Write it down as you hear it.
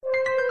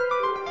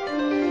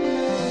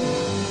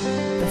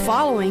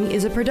following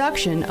is a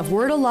production of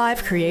Word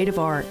Alive Creative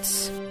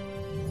Arts.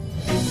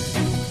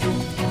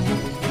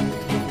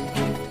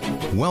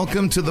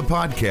 Welcome to the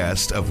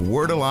podcast of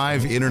Word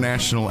Alive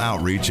International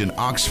Outreach in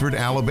Oxford,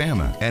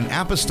 Alabama, an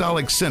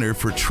apostolic center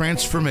for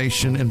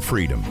transformation and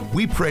freedom.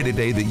 We pray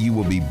today that you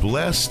will be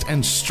blessed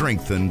and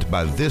strengthened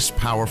by this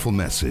powerful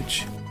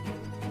message.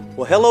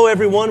 Well, hello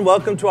everyone.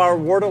 Welcome to our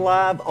Word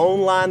Alive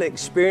online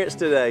experience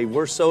today.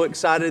 We're so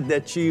excited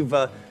that you've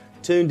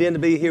tuned in to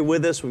be here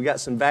with us. We've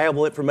got some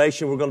valuable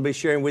information we're going to be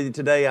sharing with you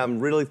today. I'm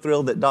really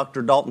thrilled that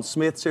Dr. Dalton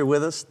Smith's here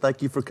with us.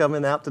 Thank you for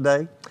coming out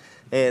today.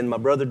 And my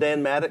brother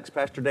Dan Maddox,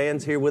 Pastor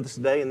Dan's here with us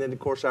today, and then of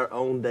course our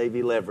own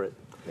Davey Leverett.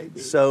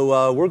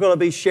 So we're going to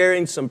be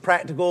sharing some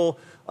practical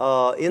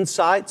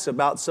insights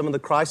about some of the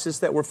crises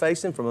that we're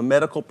facing from a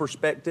medical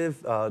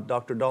perspective.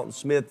 Dr. Dalton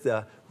Smith,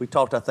 we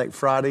talked I think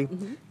Friday,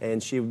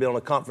 and she'll be on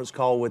a conference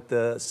call with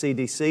the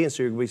CDC, and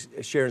so we're going to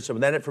be sharing some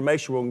of that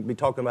information. We're going to be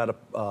talking about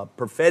a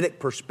prophetic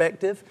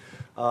perspective,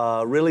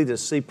 really to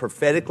see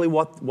prophetically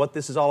what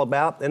this is all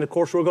about. And of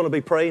course we're going to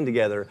be praying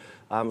together.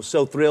 I'm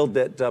so thrilled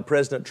that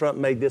President Trump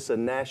made this a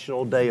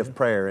national day of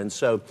prayer. And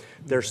so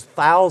there's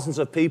thousands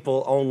of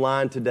people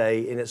online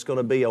today, and it's going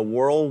to be a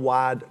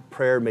worldwide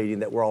prayer meeting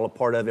that we're all a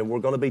part of. And we're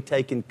going to be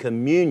taking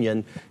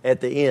communion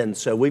at the end.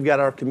 So we've got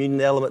our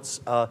communion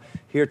elements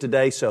here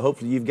today. So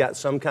hopefully you've got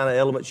some kind of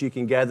elements you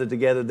can gather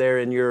together there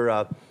in your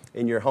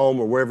home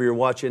or wherever you're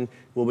watching.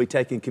 We'll be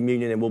taking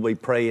communion and we'll be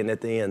praying at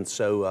the end.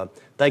 So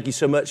thank you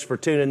so much for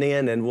tuning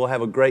in, and we'll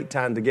have a great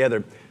time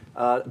together.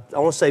 I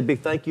want to say a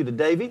big thank you to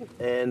Davey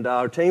and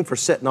our team for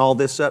setting all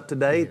this up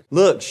today.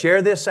 Look,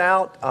 share this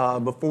out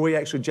before we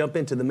actually jump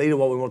into the meat of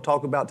what we want to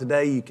talk about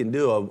today. You can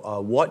do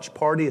a watch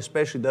party,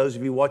 especially those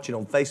of you watching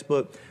on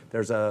Facebook.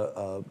 There's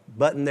a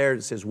button there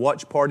that says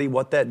watch party.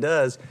 What that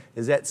does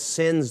is that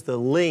sends the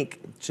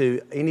link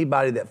to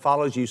anybody that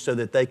follows you so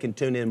that they can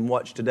tune in and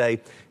watch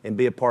today and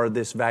be a part of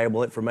this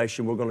valuable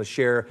information we're going to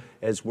share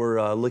as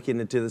we're looking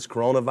into this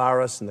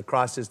coronavirus and the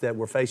crisis that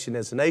we're facing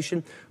as a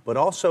nation. But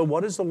also,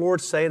 what is the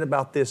Lord saying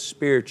about this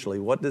spiritually?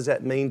 What does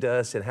that mean to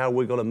us, and how are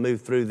we going to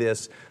move through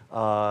this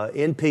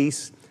in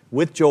peace,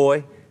 with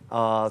joy,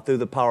 through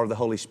the power of the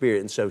Holy Spirit?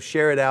 And so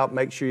share it out.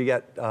 Make sure you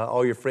got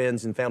all your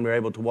friends and family are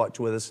able to watch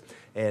with us.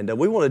 And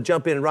we want to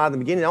jump in right in the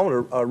beginning. I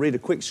want to read a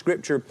quick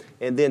scripture,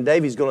 and then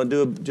Davey's going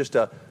to do just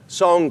a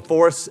song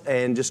for us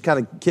and just kind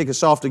of kick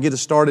us off to get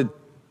us started.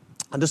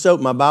 I just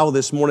opened my Bible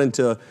this morning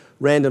to a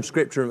random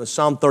scripture. It was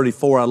Psalm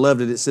 34. I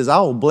loved it. It says, "I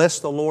will bless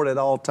the Lord at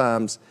all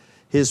times.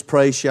 His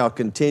praise shall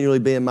continually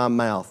be in my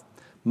mouth.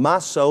 My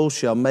soul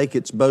shall make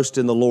its boast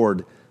in the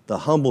Lord. The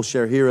humble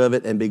shall hear of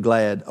it and be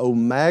glad. Oh,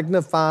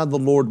 magnify the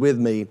Lord with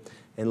me,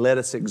 and let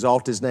us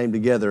exalt His name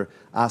together.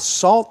 I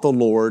sought the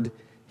Lord.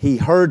 He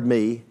heard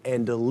me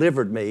and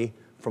delivered me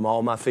from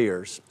all my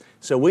fears."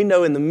 So we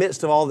know in the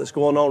midst of all that's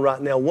going on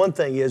right now, one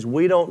thing is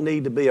we don't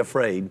need to be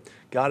afraid.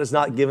 God has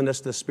not given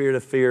us the spirit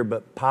of fear,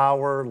 but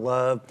power,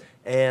 love,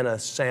 and a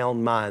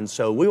sound mind.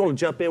 So we want to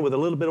jump in with a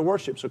little bit of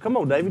worship. So come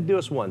on, David, do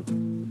us one.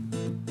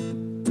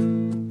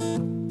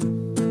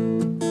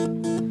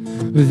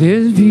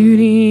 There's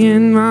beauty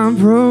in my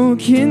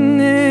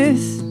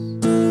brokenness.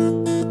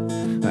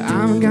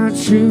 I've got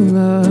true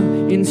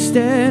love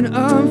instead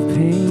of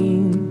pain.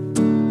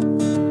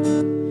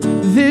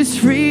 There's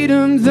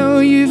freedom though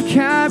you've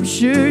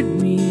captured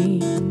me,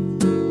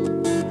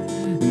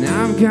 and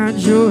I've got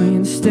joy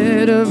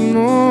instead of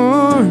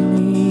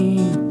mourning.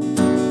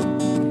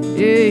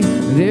 Hey,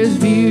 there's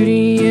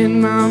beauty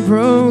in my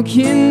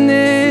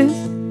brokenness.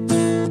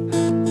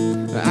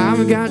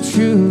 I've got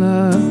true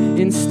love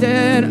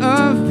instead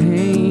of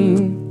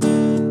pain.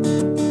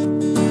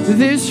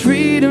 There's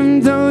freedom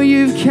though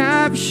you've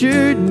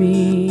captured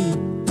me.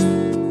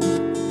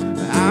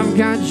 I've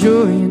got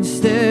joy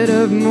instead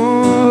of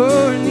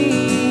mourning.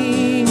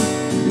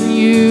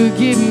 You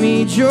give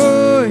me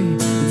joy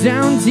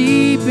down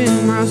deep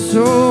in my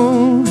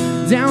soul,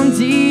 down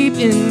deep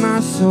in my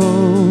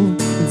soul,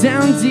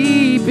 down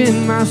deep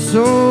in my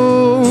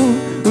soul.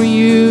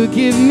 You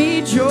give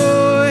me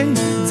joy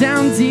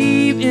down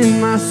deep in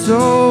my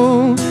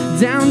soul,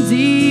 down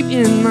deep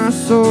in my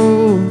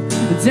soul,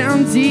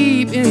 down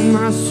deep in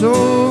my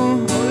soul.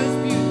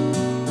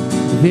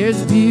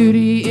 There's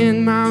beauty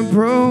in my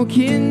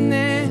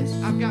brokenness.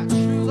 I've got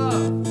true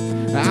love.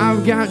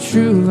 I've got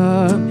true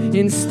love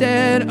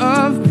instead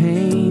of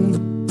pain.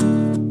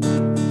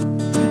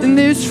 And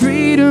there's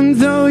freedom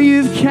though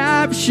you've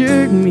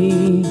captured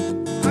me.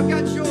 I've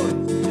got joy.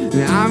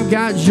 I've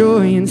got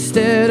joy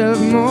instead of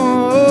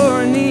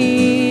mourning.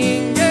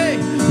 Yeah.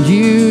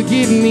 You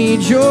give me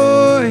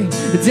joy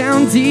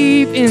down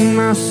deep in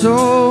my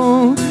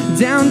soul,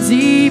 down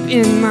deep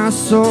in my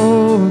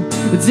soul,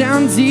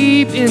 down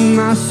deep in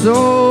my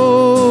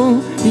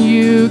soul.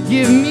 You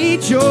give me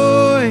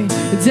joy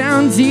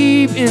down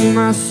deep in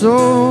my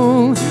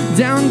soul,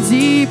 down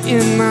deep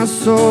in my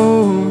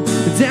soul,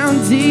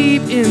 down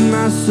deep in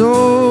my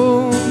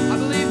soul. I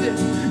believe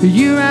this.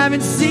 You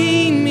haven't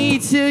seen me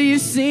till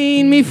you've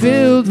seen me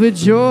filled with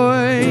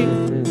joy.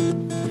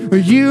 Or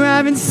you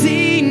haven't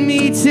seen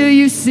me till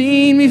you've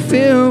seen me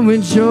filled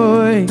with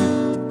joy.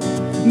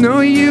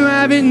 No, you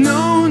haven't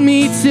known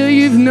me till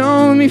you've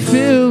known me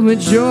filled with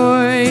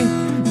joy.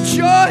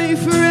 Joy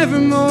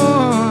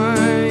forevermore.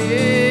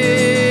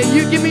 Yeah,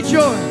 you give me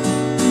joy.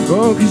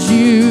 Oh, 'cause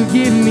you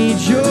give me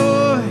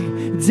joy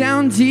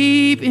down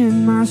deep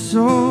in my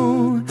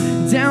soul.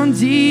 Down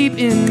deep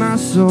in my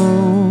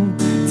soul.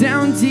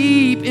 Down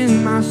deep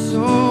in my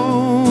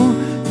soul.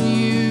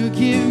 You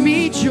give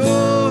me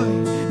joy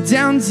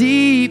down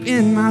deep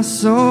in my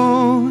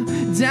soul.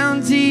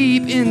 Down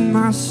deep in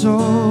my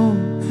soul.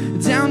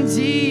 Down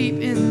deep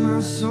in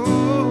my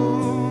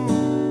soul.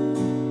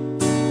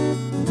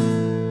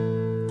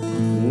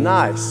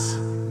 Nice.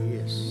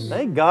 Yes.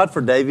 Thank God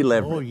for Davy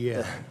Leverett. Oh,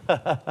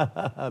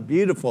 yeah.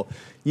 Beautiful.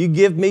 You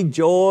give me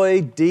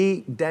joy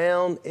deep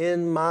down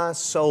in my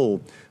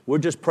soul. We're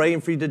just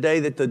praying for you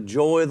today that the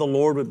joy of the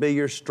Lord would be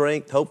your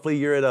strength. Hopefully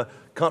you're at a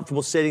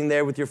comfortable sitting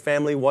there with your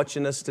family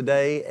watching us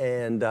today,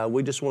 and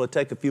we just want to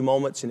take a few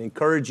moments and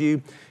encourage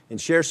you and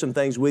share some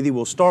things with you.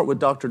 We'll start with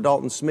Dr.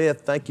 Dalton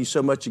Smith. Thank you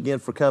so much again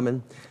for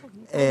coming.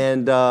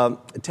 And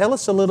tell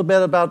us a little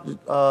bit about,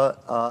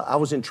 I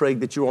was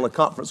intrigued that you were on a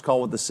conference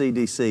call with the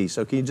CDC.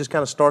 So can you just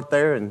kind of start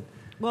there?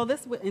 Well,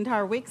 this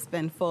entire week's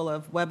been full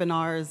of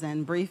webinars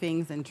and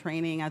briefings and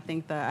training. I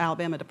think the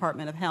Alabama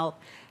Department of Health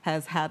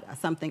has had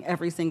something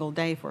every single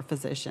day for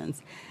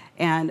physicians.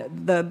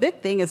 And the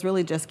big thing is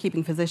really just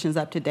keeping physicians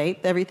up to date.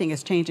 Everything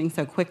is changing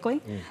so quickly.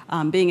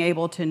 Being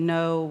able to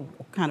know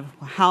kind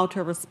of how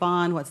to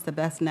respond, what's the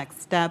best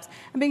next steps,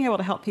 and being able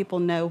to help people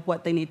know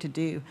what they need to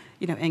do,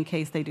 in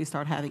case they do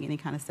start having any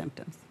kind of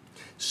symptoms.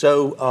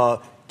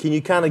 So can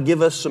you kind of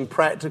give us some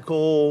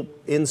practical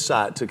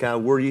insight to kind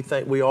of where you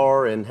think we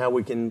are and how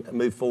we can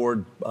move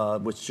forward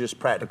with just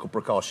practical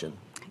precaution?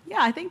 Yeah,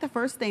 I think the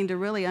first thing to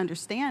really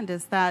understand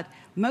is that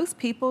most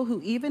people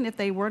who, even if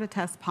they were to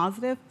test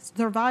positive,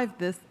 survive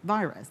this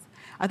virus.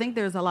 I think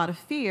there's a lot of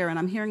fear, and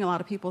I'm hearing a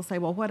lot of people say,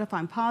 well, what if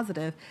I'm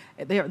positive?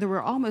 They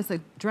were almost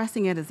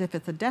addressing it as if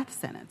it's a death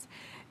sentence.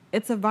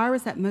 It's a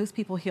virus that most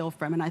people heal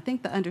from, and I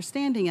think the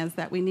understanding is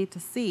that we need to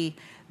see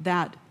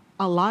that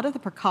a lot of the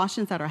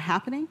precautions that are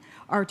happening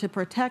are to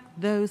protect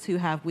those who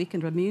have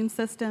weakened immune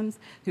systems,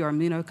 who are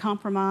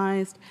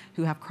immunocompromised,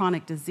 who have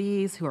chronic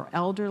disease, who are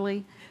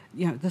elderly.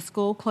 The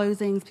school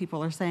closings,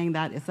 people are saying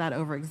that is that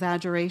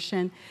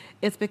over-exaggeration.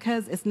 It's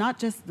because it's not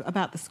just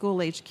about the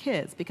school-age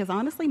kids, because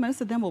honestly,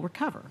 most of them will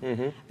recover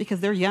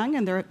because they're young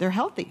and they're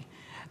healthy.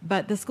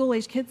 But the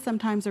school-age kids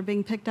sometimes are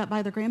being picked up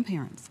by their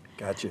grandparents.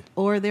 Gotcha.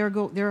 Or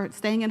they're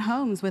staying in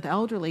homes with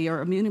elderly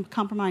or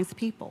immunocompromised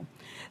people.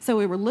 So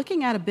we were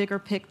looking at a bigger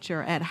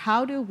picture at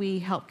how do we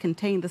help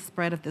contain the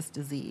spread of this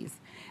disease.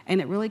 And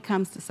it really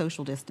comes to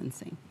social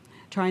distancing,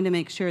 trying to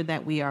make sure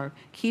that we are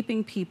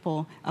keeping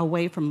people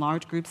away from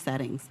large group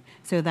settings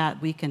so that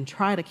we can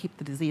try to keep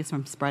the disease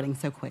from spreading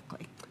so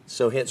quickly.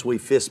 So hence we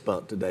fist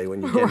bumped today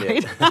when you came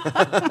in.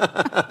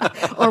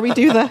 Or we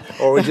do the...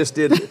 Or we just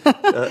did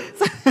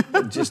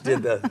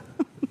the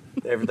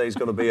everything's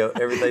going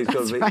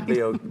to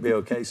be be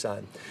okay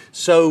sign.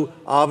 So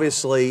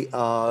obviously,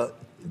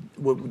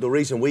 the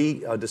reason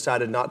we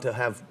decided not to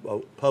have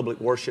public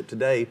worship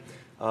today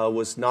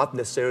was not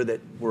necessarily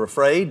that we're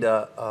afraid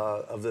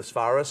of this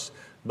virus,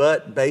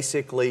 but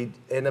basically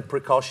in a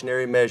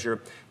precautionary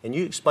measure. And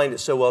you explained it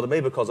so well to me,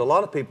 because a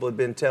lot of people have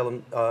been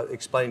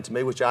explaining to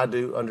me, which I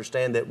do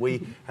understand, that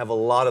we have a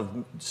lot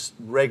of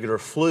regular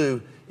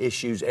flu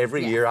issues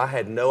every year. I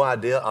had no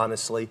idea,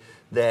 honestly,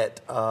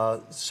 that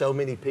so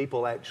many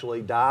people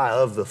actually die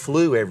of the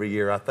flu every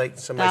year. I think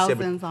somebody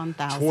thousands on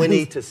thousands.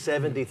 20 to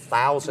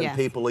 70,000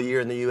 people a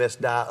year in the U.S.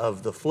 die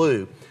of the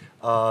flu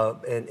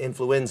and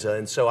influenza,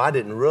 and so I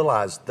didn't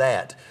realize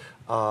that.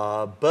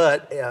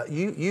 But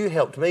you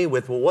helped me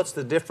with, well, what's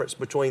the difference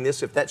between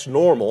this, if that's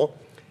normal,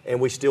 and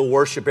we still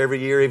worship every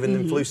year, even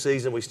in flu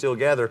season, we still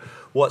gather,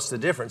 what's the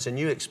difference? And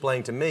you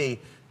explained to me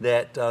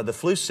that the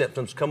flu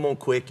symptoms come on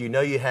quick, you know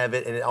you have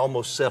it, and it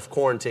almost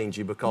self-quarantines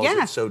you because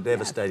it's so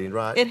devastating,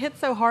 right? It hits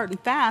so hard and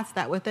fast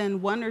that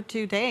within 1 or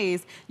 2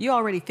 days, you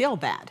already feel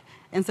bad.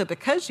 And so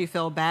because you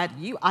feel bad,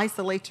 you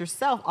isolate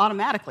yourself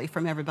automatically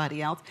from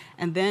everybody else,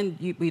 and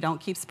then we don't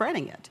keep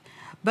spreading it.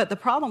 But the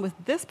problem with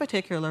this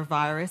particular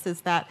virus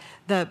is that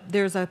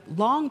there's a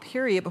long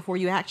period before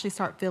you actually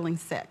start feeling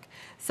sick.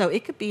 So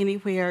it could be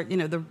anywhere,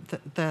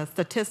 the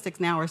statistics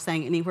now are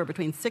saying anywhere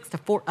between 6 to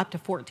up to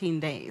 14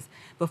 days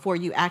before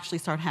you actually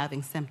start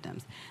having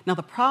symptoms. Now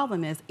the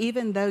problem is,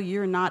 even though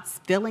you're not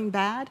feeling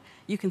bad,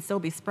 you can still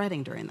be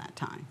spreading during that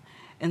time.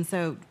 And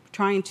so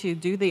trying to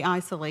do the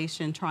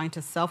isolation, trying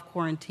to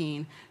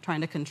self-quarantine,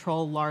 trying to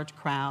control large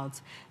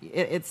crowds,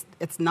 it's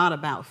not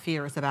about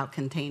fear, it's about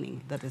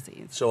containing the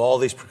disease. So all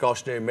these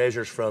precautionary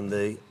measures, from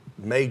the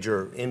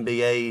major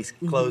NBAs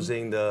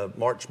closing, the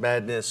March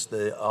Madness,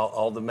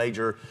 all the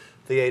major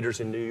theaters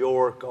in New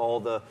York,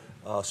 all the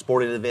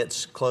sporting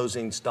events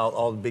closing,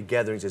 all the big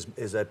gatherings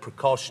is a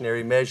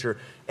precautionary measure.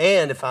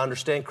 And if I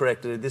understand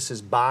correctly, this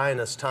is buying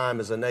us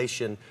time as a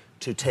nation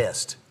to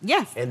test.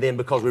 Yes. And then,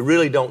 because we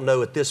really don't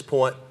know at this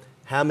point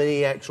how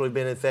many actually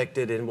been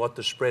infected, and what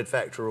the spread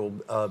factor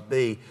will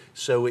be.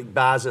 So it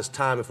buys us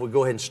time. If we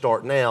go ahead and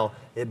start now,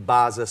 it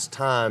buys us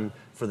time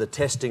for the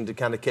testing to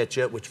kind of catch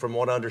up, which from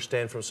what I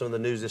understand from some of the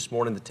news this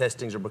morning, the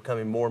testings are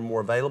becoming more and more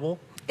available.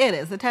 It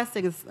is. The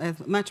testing is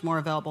much more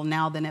available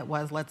now than it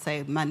was, let's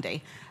say,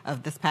 Monday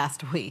of this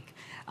past week.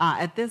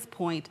 At this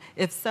point,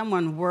 if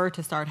someone were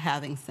to start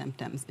having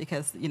symptoms,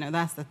 because,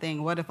 that's the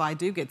thing, what if I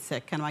do get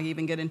sick? Can I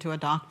even get into a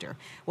doctor?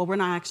 Well, we're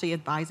not actually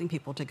advising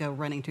people to go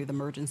running to the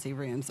emergency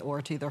rooms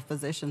or to their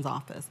physician's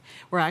office.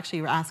 We're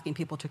actually asking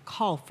people to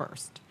call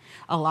first.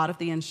 A lot of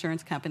the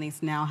insurance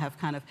companies now have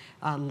kind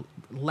of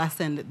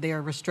lessened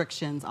their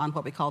restrictions on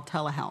what we call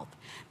telehealth,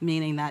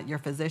 meaning that your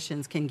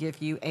physicians can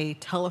give you a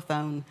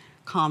telephone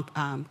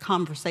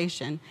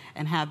conversation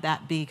and have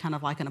that be kind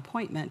of like an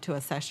appointment to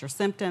assess your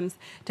symptoms,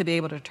 to be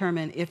able to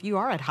determine if you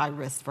are at high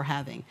risk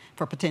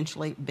for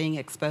potentially being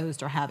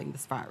exposed or having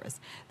this virus.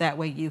 That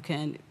way you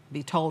can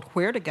be told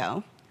where to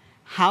go,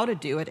 how to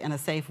do it in a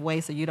safe way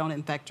so you don't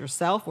infect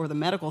yourself or the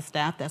medical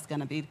staff that's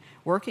going to be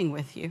working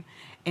with you.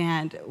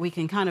 And we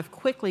can kind of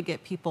quickly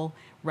get people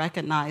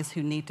recognized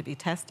who need to be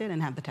tested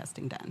and have the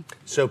testing done.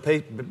 So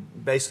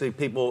basically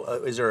people,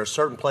 is there a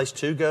certain place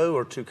to go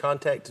or to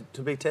contact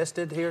to be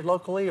tested here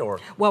locally? Or?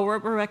 Well,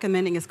 what we're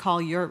recommending is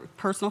call your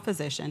personal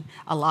physician.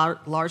 A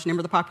large number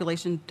of the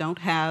population don't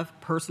have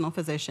personal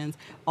physicians.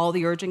 All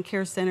the urgent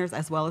care centers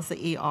as well as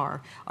the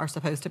ER are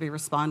supposed to be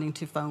responding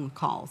to phone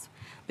calls.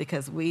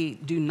 Because we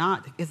do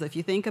not, because if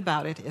you think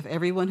about it, if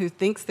everyone who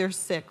thinks they're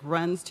sick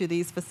runs to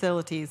these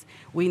facilities,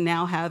 we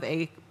now have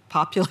a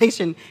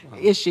population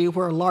issue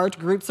where large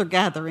groups are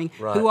gathering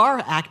who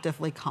are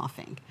actively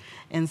coughing.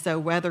 And so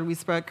whether we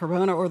spread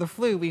corona or the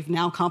flu, we've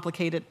now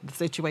complicated the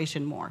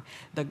situation more.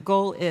 The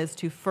goal is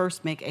to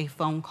first make a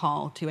phone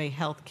call to a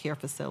health care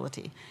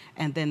facility,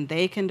 and then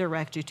they can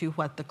direct you to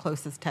what the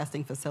closest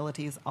testing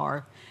facilities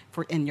are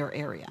for in your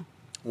area.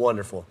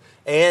 Wonderful.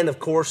 And of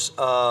course,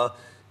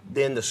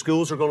 then the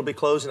schools are going to be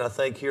closing, I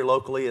think, here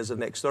locally as of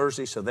next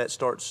Thursday, so that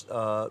starts...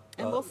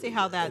 and we'll see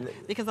how that,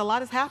 because a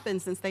lot has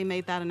happened since they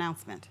made that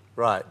announcement.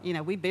 Right.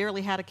 We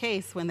barely had a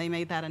case when they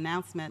made that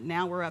announcement.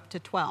 Now we're up to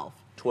 12.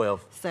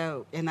 12.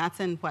 So, and that's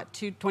in,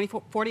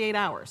 48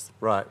 hours.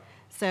 Right.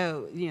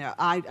 So,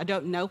 I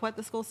don't know what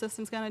the school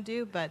system's going to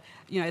do, but,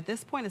 at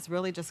this point, it's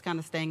really just kind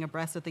of staying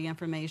abreast of the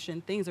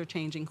information. Things are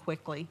changing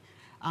quickly,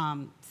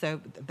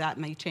 so that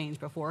may change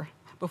before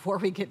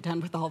we get done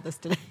with all this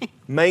today.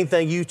 Main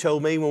thing you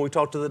told me when we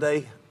talked the other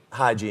day,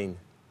 hygiene.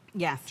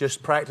 Yes.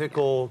 Just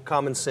practical,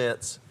 common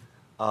sense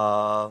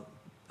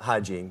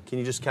hygiene. Can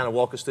you just kind of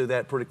walk us through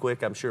that pretty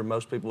quick? I'm sure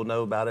most people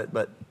know about it,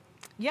 but...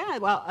 Yeah,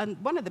 well,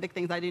 one of the big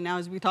things I do now,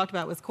 as we talked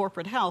about, was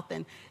corporate health.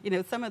 And,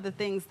 some of the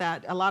things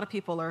that a lot of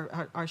people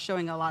are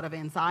showing a lot of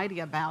anxiety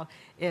about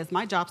is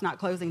my job's not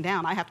closing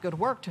down. I have to go to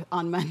work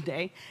on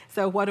Monday.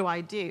 So what do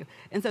I do?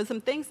 And so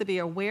some things to be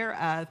aware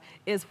of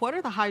is what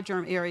are the high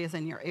germ areas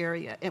in your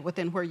area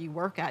within where you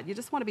work at. You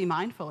just want to be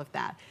mindful of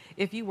that.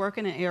 If you work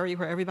in an area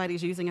where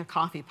everybody's using a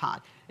coffee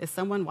pot, is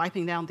someone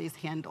wiping down these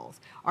handles?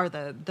 Are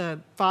the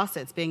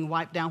faucets being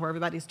wiped down where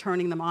everybody's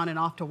turning them on and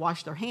off to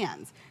wash their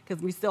hands?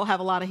 Because we still have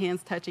a lot of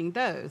hands touching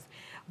those.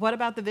 What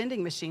about the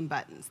vending machine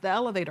buttons, the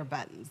elevator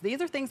buttons?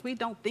 These are things we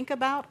don't think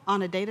about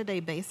on a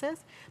day-to-day basis,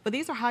 but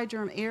these are high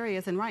germ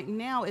areas, and right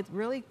now it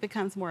really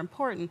becomes more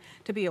important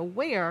to be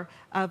aware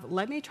of,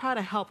 let me try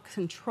to help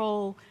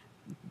control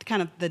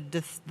kind of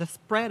the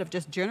spread of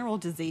just general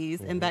disease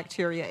and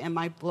bacteria in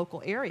my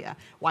local area.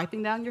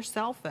 Wiping down your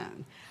cell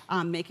phone,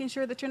 making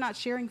sure that you're not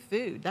sharing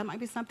food. That might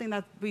be something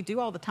that we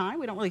do all the time.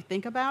 We don't really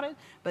think about it,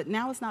 but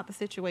now it's not the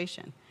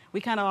situation.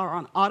 We kind of are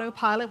on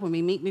autopilot when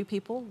we meet new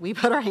people. We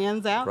put our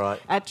hands out. Right.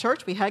 At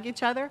church, we hug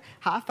each other,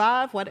 high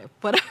five,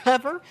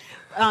 whatever.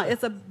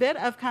 It's a bit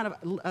of kind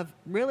of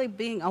really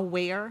being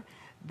aware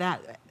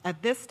that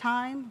at this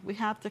time, we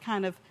have to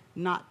kind of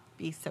not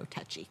be so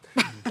touchy.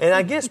 And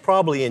I guess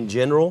probably in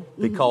general,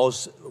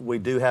 because we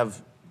do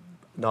have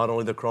not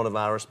only the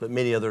coronavirus, but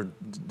many other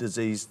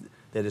disease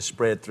that is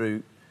spread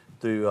through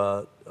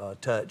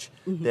touch,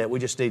 that we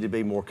just need to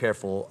be more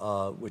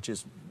careful, which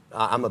is,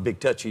 I'm a big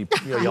touchy,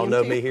 y'all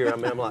know me here.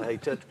 I'm like, hey,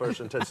 touch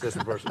person, touch this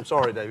person. I'm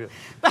sorry, David.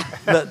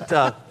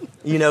 But,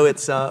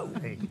 it's,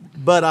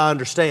 but I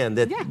understand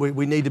that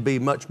we need to be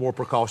much more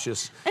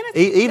precautious,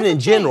 even in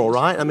general,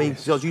 right? I mean,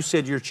 because you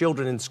said your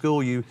children in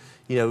school, you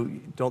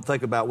don't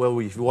think about, well,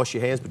 you wash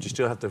your hands, but you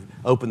still have to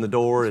open the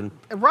door and...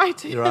 Right,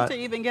 to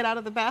even get out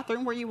of the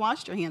bathroom where you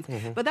washed your hands.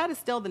 But that is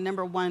still the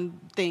number one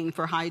thing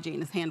for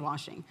hygiene is hand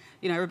washing.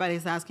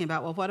 Everybody's asking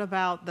about, well, what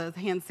about the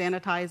hand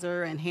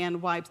sanitizer and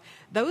hand wipes?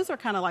 Those are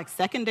kind of like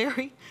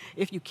secondary.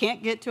 If you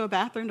can't get to a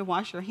bathroom to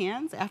wash your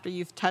hands after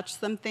you've touched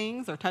some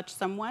things or touched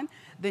someone,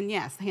 then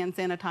yes, hand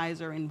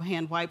sanitizer and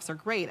hand wipes are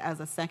great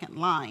as a second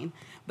line.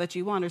 But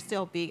you want to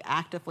still be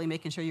actively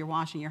making sure you're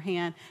washing your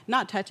hand,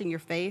 not touching your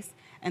face.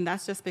 And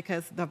that's just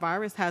because the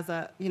virus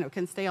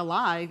can stay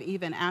alive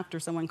even after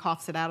someone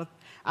coughs it out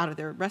of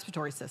their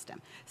respiratory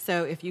system.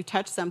 So if you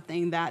touch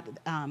something that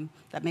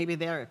maybe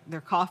their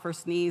cough or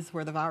sneeze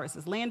where the virus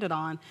has landed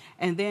on,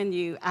 and then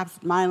you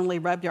absentmindedly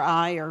rub your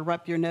eye or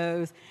rub your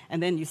nose,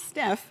 and then you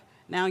sniff,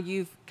 now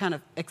you've kind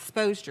of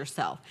exposed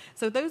yourself.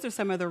 So those are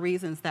some of the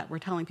reasons that we're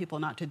telling people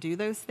not to do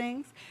those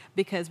things,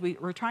 because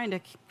we're trying to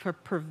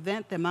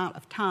prevent the amount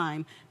of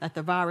time that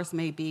the virus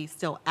may be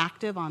still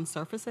active on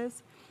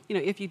surfaces.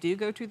 If you do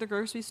go to the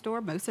grocery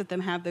store, most of them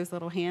have those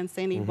little hand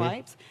sanitizer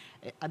wipes.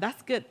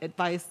 That's good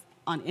advice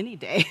on any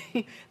day.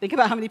 Think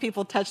about how many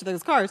people touch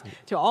those cars,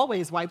 to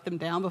always wipe them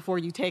down before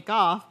you take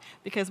off,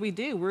 because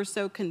we're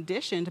so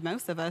conditioned,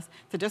 most of us,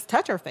 to just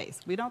touch our face.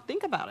 We don't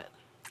think about it.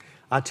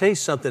 I'll tell you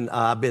something.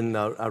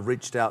 I've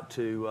reached out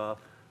to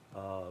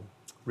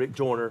Rick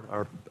Joyner,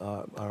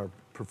 our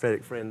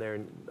prophetic friend there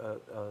in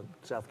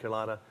South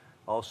Carolina.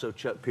 Also,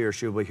 Chuck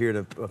Pierce. You'll be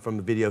hearing from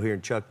the video here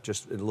in Chuck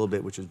just in a little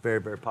bit, which is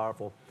very, very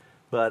powerful.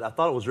 But I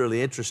thought it was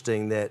really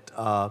interesting that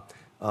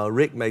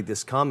Rick made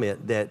this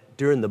comment that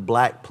during the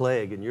Black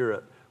Plague in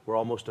Europe, where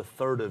almost a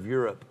third of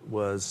Europe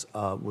was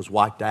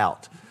wiped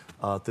out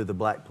through the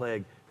Black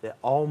Plague, that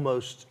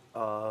almost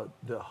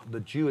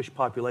the Jewish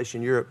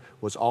population in Europe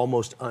was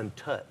almost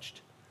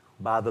untouched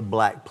by the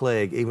Black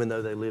Plague, even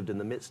though they lived in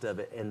the midst of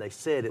it. And they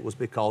said it was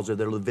because of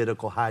their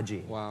Levitical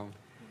hygiene. Wow.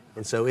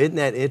 And so isn't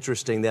that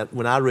interesting that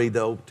when I read the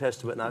Old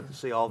Testament and I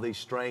see all these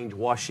strange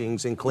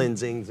washings and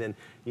cleansings, and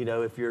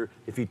if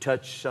you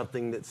touch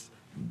something that's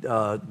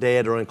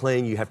dead or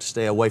unclean, you have to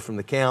stay away from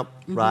the camp,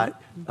 right?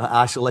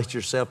 Isolate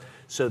yourself.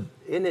 So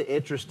isn't it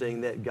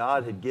interesting that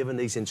God had given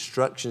these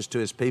instructions to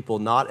His people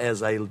not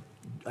as a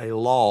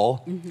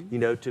law,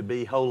 to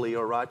be holy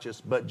or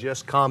righteous, but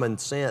just common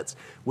sense,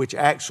 which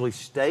actually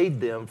stayed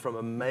them from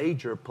a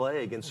major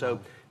plague. And so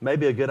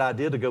maybe a good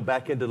idea to go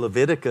back into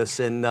Leviticus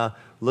and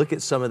look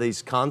at some of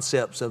these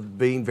concepts of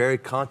being very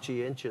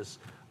conscientious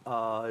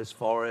as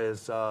far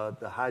as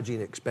the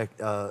hygiene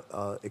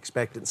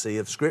expectancy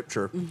of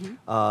Scripture,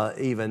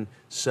 even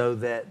so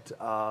that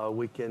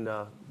we can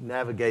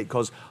navigate.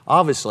 Because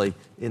obviously,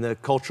 in the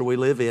culture we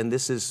live in,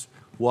 this is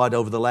what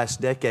over the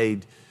last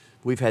decade,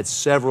 we've had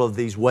several of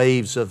these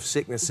waves of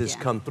sicknesses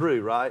come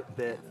through, right?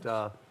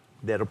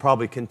 That'll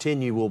probably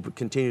we'll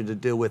continue to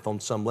deal with on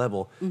some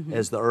level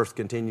as the earth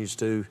continues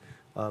to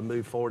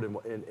move forward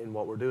in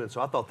what we're doing.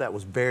 So I thought that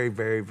was very,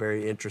 very,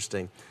 very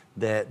interesting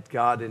that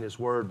God in His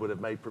Word would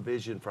have made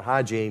provision for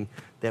hygiene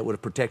that would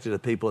have protected the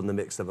people in the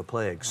midst of a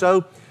plague.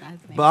 So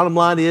bottom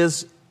line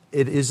is,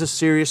 it is a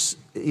serious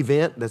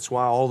event. That's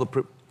why all the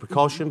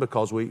precaution,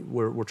 because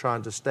we're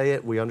trying to stay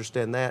it. We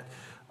understand that.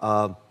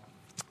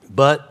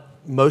 But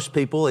most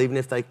people, even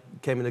if they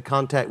came into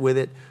contact with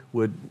it,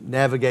 would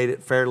navigate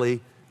it fairly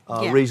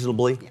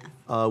reasonably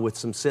with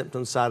some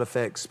symptoms, side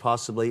effects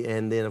possibly.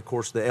 And then, of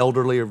course, the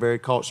elderly are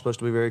supposed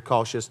to be very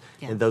cautious,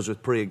 and those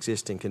with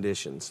pre-existing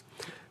conditions.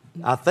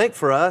 I think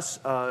for us,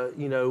 I've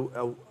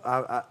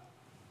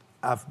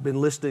been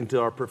listening to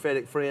our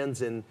prophetic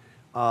friends and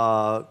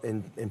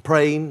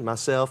praying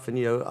myself. And,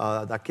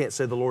 I can't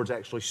say the Lord's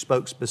actually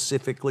spoke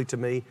specifically to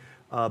me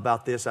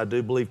about this. I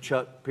do believe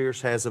Chuck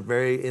Pierce has a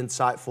very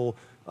insightful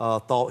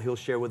thought he'll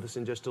share with us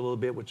in just a little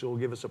bit, which will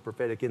give us a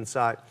prophetic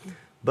insight.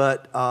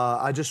 But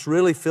I just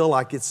really feel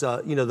like it's,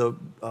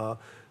 the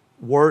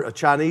word, a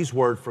Chinese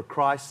word for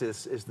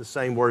crisis is the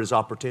same word as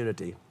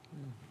opportunity.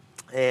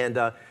 And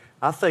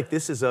I think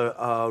this is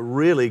a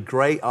really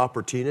great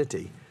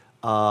opportunity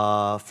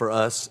for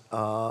us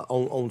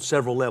on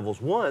several levels.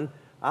 One,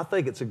 I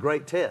think it's a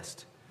great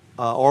test.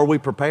 Are we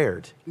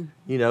prepared?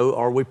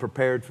 Are we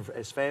prepared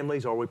as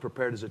families? Are we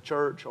prepared as a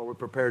church? Are we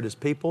prepared as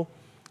people?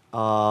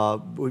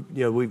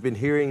 We've been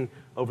hearing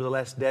over the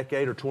last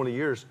decade or 20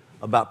 years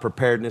about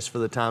preparedness for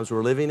the times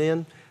we're living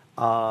in.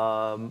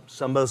 Some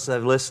of us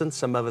have listened,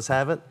 some of us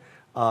haven't.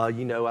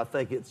 I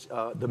think it's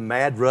the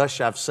mad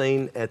rush I've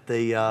seen at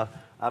the,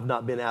 I've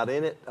not been out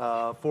in it,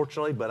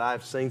 fortunately, but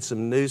I've seen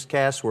some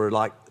newscasts where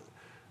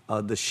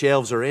the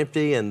shelves are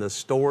empty and the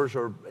stores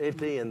are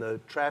empty and the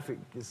traffic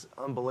is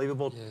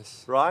unbelievable,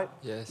 right?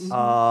 Yes.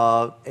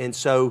 And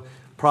so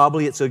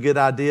probably it's a good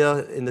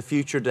idea in the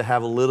future to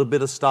have a little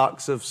bit of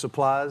stocks of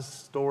supplies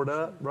stored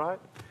up, right?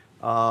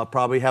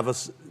 Probably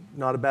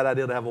not a bad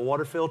idea to have a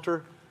water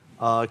filter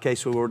in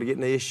case we were to get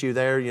an issue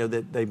there.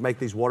 That they make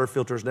these water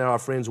filters now. Our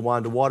friends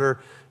Wine to Water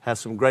have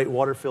some great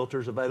water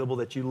filters available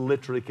that you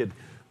literally could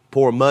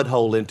pour a mud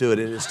hole into it,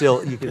 and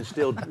you can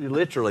still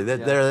literally, they're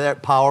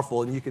that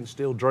powerful, and you can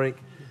still drink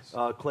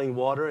clean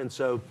water. And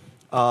so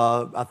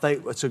I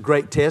think it's a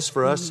great test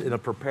for us in a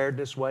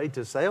preparedness way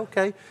to say,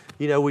 okay,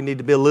 we need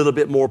to be a little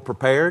bit more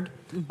prepared,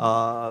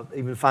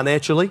 even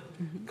financially,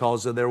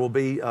 because there will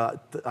be,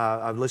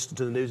 I've listened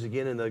to the news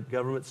again, and the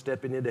government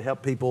stepping in to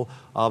help people,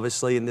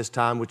 obviously, in this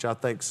time, which I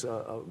think's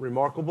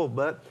remarkable.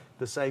 But at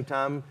the same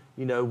time,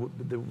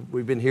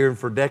 we've been hearing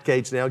for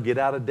decades now, get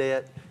out of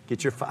debt,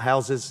 get your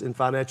houses in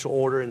financial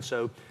order. And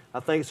so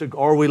I think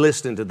are we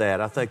listening to that?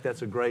 I think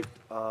that's a great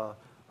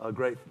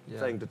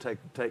thing to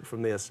take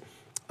from this.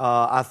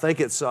 I think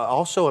it's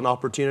also an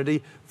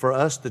opportunity for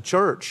us, the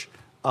church,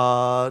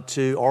 are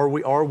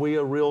we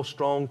a real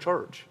strong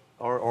church?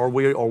 Are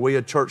we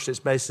a church that's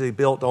basically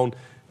built on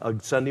a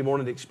Sunday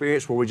morning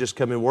experience where we just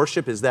come and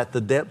worship? Is that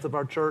the depth of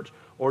our church?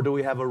 Or do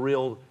we have a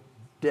real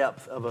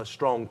depth of a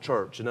strong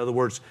church? In other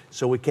words,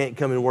 so we can't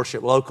come and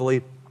worship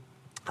locally,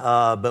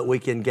 but we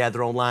can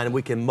gather online and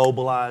we can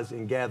mobilize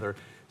and gather.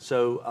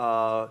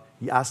 So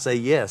I say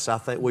yes, I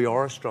think we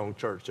are a strong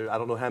church. I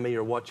don't know how many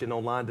are watching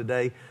online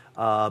today,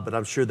 but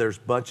I'm sure there's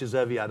bunches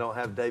of you. I don't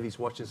have Davies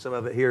watching some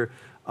of it here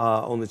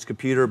on his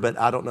computer, but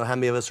I don't know how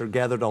many of us are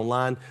gathered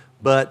online.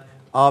 But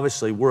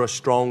obviously, we're a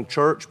strong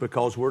church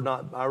because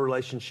our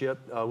relationship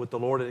with the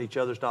Lord and each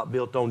other is not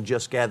built on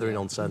just gathering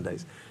on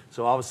Sundays.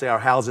 So obviously, our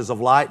houses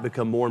of light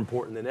become more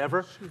important than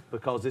ever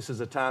because this is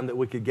a time that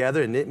we could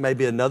gather, and it may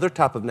be another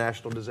type of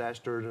national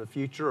disaster in the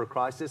future or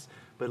crisis,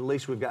 but at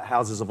least we've got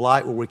houses of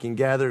light where we can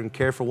gather and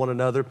care for one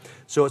another.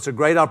 So it's a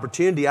great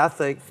opportunity, I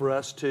think, for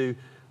us to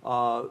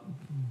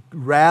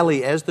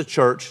rally as the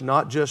church,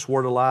 not just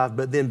Word Alive,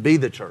 but then be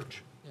the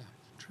church.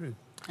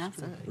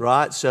 Absolutely.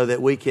 Right, so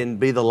that we can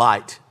be the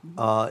light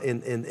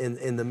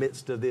in the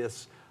midst of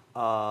this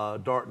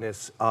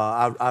darkness.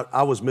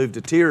 I was moved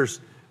to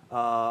tears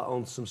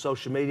on some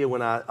social media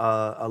when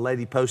a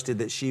lady posted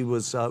that she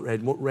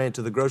ran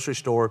to the grocery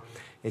store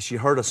and she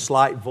heard a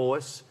slight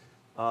voice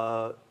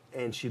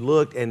and she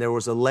looked and there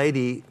was a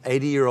lady,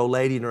 80-year-old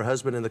lady and her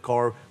husband in the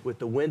car with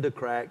the window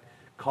cracked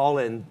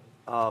calling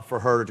for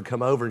her to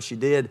come over, and she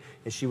did,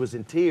 and she was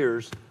in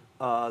tears.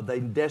 They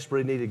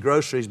desperately needed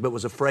groceries, but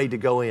was afraid to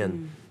go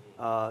in,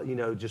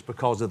 just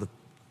because of the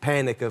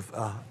panic of,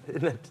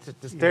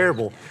 it's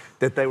terrible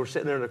that they were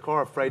sitting there in the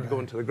car afraid to go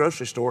into the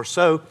grocery store.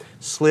 So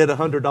slid a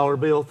 $100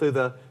 bill through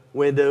the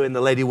window, and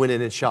the lady went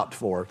in and shopped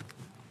for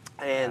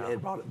her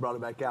and brought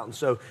it back out. And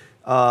so,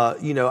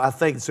 I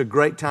think it's a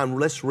great time.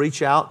 Let's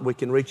reach out. We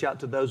can reach out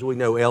to those we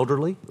know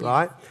elderly,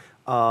 right?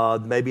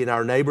 Maybe in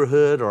our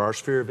neighborhood or our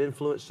sphere of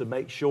influence to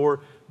make sure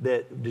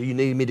that, do you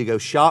need me to go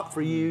shop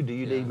for you? Do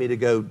you need me to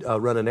go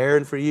run an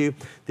errand for you?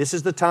 This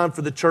is the time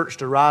for the church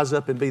to rise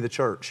up and be the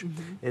church.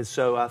 Mm-hmm. And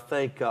so I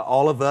think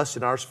all of us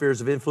in our spheres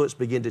of influence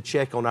begin to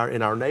check in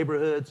our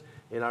neighborhoods,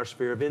 in our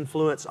sphere of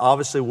influence.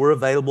 Obviously, we're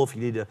available if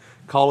you need to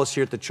call us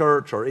here at the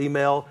church or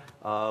email.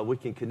 We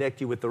can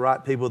connect you with the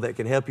right people that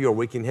can help you, or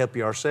we can help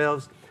you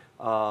ourselves.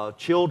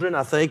 Children,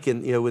 I think,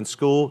 in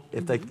school,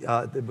 if they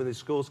when the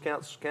schools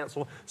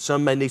counsel,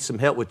 some may need some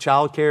help with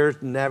child care,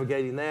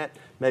 navigating that.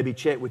 Maybe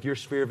check with your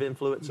sphere of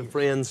influence and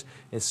friends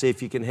and see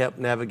if you can help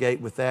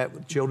navigate with that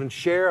with children.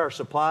 Share our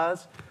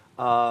supplies.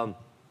 The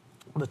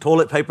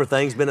toilet paper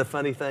thing's been a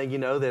funny thing,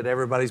 that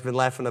everybody's been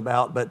laughing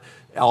about, but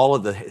all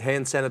of the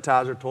hand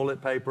sanitizer,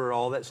 toilet paper,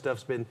 all that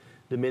stuff's been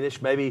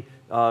diminished. Maybe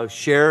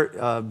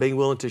being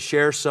willing to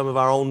share some of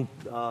our own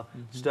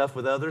stuff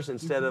with others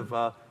instead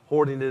of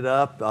hoarding it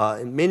up.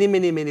 In many,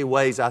 many, many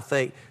ways, I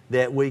think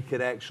that we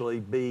could actually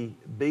be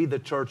the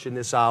church in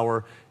this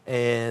hour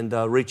and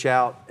reach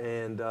out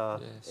and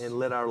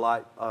let our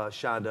light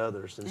shine to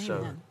others. And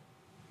so,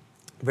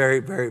 very,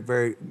 very,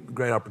 very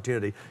great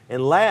opportunity.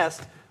 And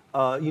last,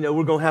 we're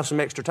going to have some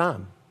extra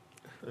time.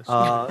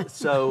 Right?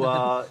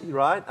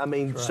 I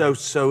mean, right.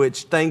 So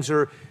it's things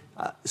are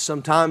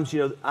sometimes.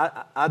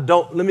 I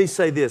don't. Let me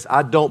say this: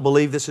 I don't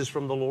believe this is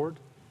from the Lord.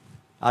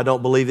 I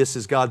don't believe this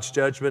is God's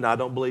judgment. I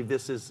don't believe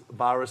this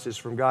virus is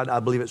from God. I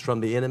believe it's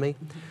from the enemy.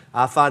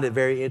 I find it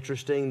very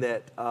interesting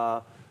that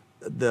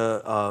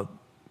the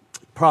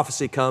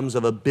prophecy comes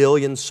of a 1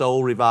 billion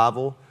soul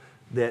revival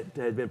that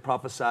had been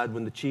prophesied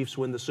when the Chiefs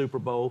win the Super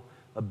Bowl.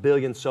 1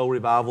 billion soul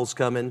revival's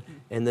coming,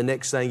 and the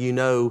next thing you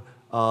know,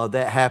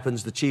 that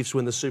happens. The Chiefs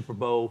win the Super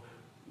Bowl.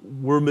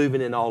 We're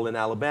moving in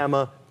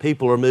Alabama.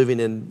 People are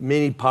moving in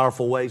many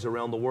powerful ways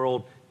around the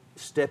world,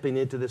 stepping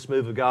into this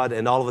move of God,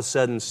 and all of a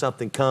sudden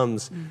something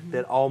comes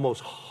that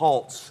almost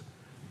halts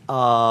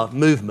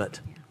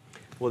movement.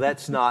 Well,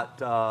 that's not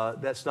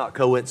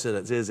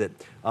coincidence, is it?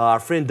 Our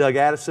friend Doug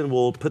Addison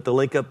will put the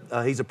link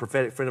up. He's a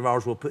prophetic friend of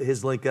ours. We'll put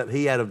his link up.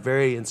 He had a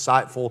very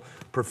insightful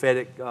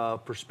prophetic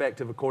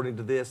perspective according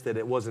to this, that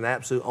it was an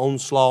absolute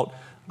onslaught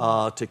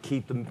to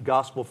keep the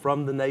gospel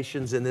from the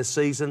nations in this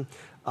season,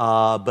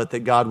 but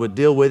that God would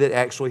deal with it.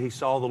 Actually, he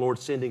saw the Lord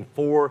sending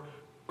 4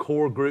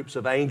 core groups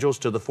of angels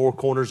to the 4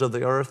 corners of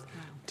the earth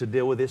to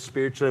deal with this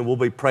spiritually, and we'll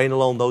be praying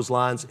along those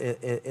lines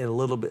in a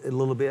little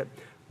bit.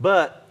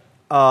 But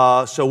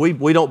so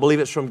we don't believe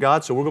it's from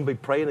God, so we're going to be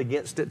praying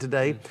against it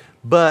today.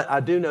 But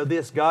I do know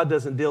this: God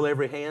doesn't deal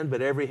every hand,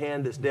 but every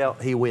hand that's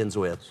dealt, He wins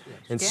with.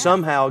 And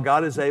somehow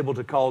God is able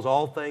to cause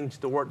all things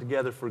to work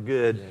together for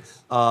good,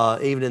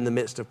 even in the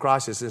midst of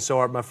crisis. And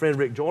so my friend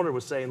Rick Joyner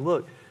was saying,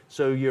 look,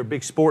 so you're a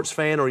big sports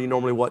fan, or you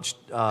normally watch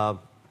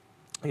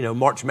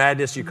March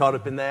Madness, you're caught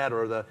up in that,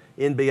 or the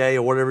NBA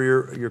or whatever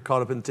you're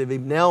caught up in the TV.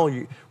 Now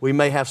we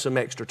may have some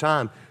extra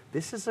time.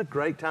 This is a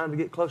great time to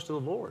get close to the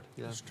Lord.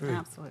 That's true.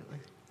 Absolutely.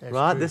 That's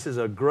right? true. This is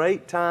a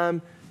great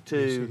time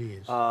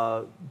to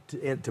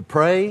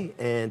pray,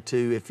 and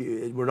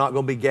we're not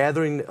going to be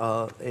gathering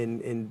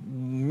in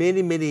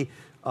many, many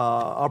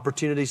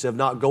opportunities of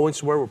not going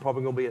somewhere. We're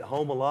probably going to be at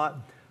home a lot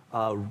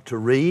to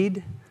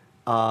read.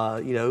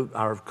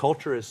 Our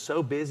culture is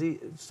so busy.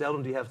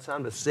 Seldom do you have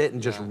time to sit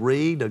and just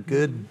read a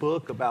good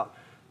book about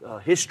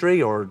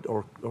history or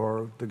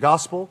the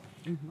gospel.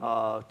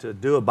 To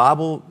do a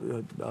Bible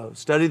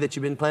study that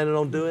you've been planning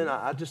on doing.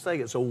 I just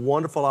think it's a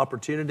wonderful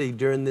opportunity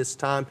during this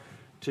time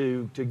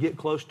to get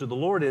close to the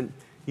Lord. And,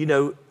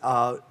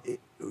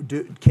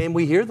 can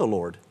we hear the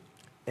Lord?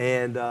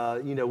 And,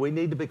 we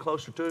need to be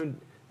closer to Him,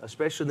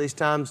 especially in these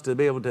times, to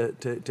be able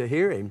to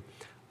hear Him.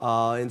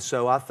 And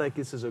so I think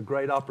this is a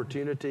great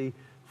opportunity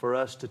for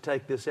us to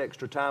take this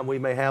extra time we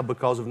may have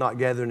because of not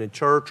gathering in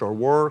church or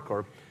work,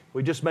 or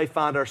we just may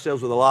find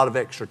ourselves with a lot of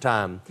extra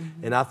time.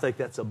 And I think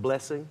that's a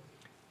blessing.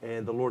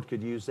 And the Lord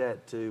could use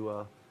that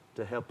to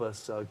help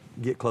us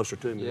get closer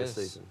to Him in this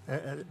season.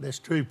 That's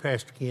true,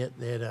 Pastor Kent,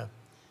 that,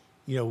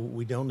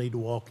 we don't need to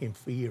walk in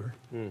fear.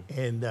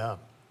 And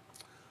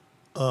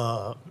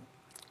I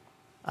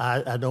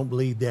don't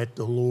believe that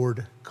the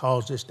Lord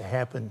caused this to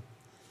happen.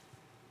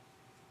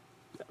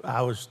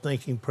 I was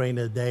praying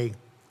today,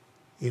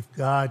 if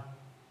God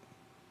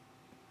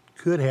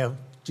could have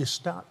just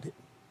stopped it,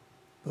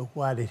 but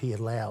why did He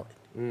allow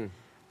it?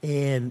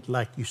 And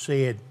like you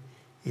said,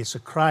 it's a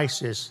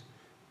crisis,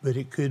 but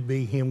it could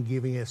be Him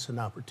giving us an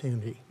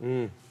opportunity.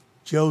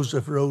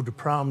 Joseph rose to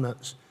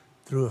prominence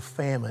through a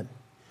famine,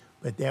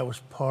 but that was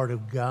part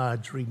of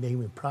God's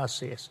redeeming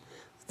process.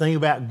 The thing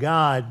about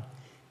God,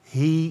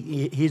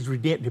 His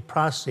redemptive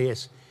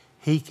process,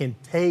 He can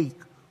take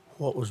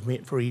what was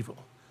meant for evil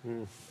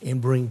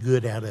and bring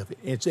good out of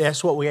it.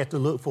 That's what we have to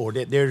look for,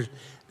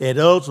 that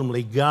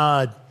ultimately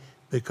God,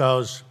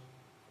 because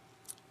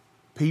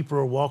people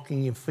are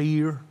walking in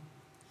fear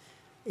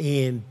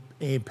and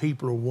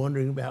people are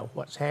wondering about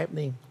what's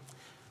happening.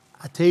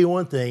 I tell you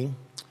one thing,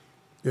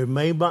 there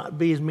may not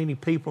be as many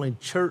people in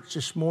church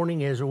this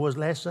morning as there was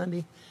last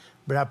Sunday,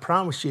 but I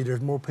promise you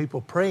there's more people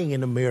praying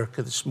in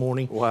America this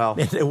morning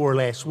than there were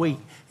last week.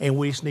 And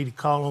we just need to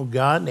call on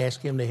God and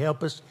ask Him to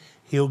help us.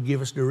 He'll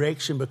give us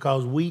direction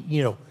because we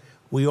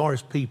are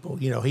His people.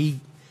 He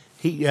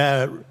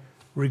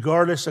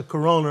regardless of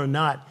Corona or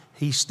not,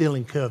 He's still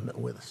in covenant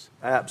with us.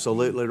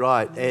 Absolutely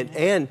right.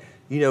 And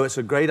it's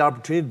a great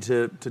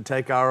opportunity to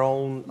take our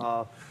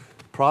own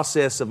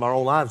process of our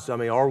own lives. I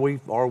mean,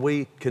 are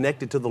we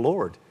connected to the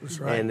Lord? That's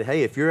right. And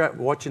hey, if you're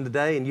watching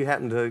today and you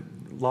happen to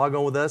log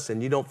on with us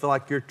and you don't feel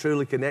like you're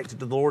truly connected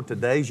to the Lord,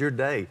 today's your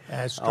day.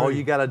 That's true. All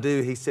you got to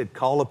do, He said,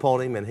 call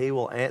upon Him and He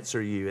will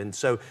answer you. And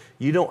so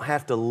you don't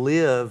have to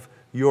live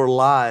your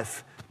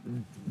life.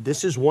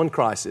 This is one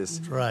crisis.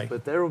 That's right.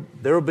 But there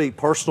will be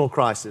personal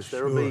crisis.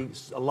 There will be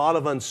a lot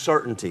of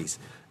uncertainties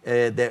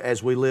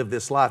as we live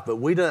this life. But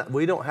we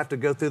don't have to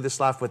go through this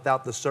life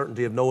without the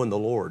certainty of knowing the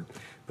Lord,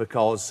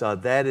 because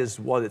that is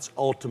what it's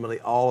ultimately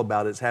all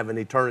about, is having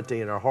eternity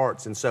in our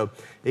hearts. And so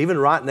even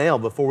right now,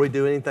 before we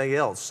do anything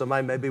else,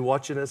 somebody may be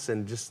watching us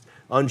and just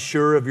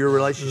unsure of your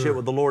relationship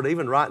with the Lord.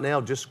 Even right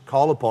now, just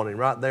call upon Him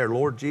right there.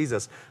 Lord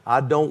Jesus, I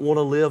don't want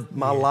to live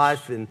my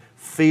life in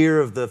fear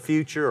of the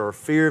future or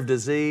fear of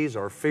disease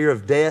or fear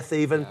of death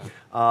even.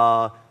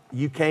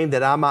 You came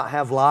that I might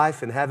have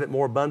life and have it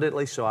more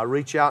abundantly, so I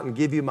reach out and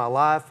give You my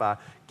life. I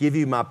give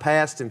You my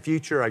past and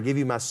future. I give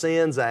You my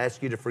sins. I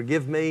ask You to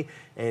forgive me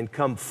and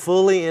come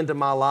fully into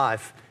my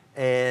life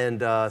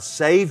and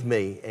save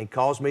me and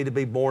cause me to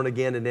be born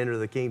again and enter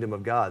the kingdom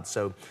of God.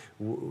 So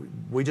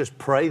we just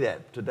pray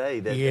that today,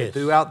 that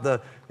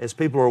throughout as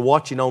people are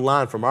watching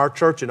online from our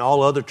church and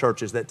all other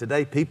churches, that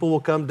today people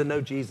will come to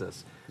know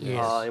Jesus.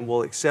 And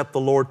will accept the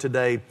Lord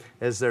today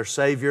as their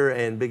Savior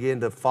and begin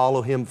to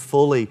follow Him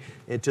fully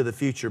into the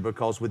future,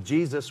 because with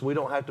Jesus, we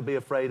don't have to be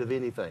afraid of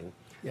anything.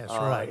 That's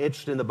right.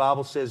 Interesting, the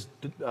Bible says,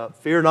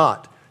 fear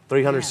not,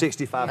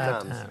 365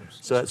 times.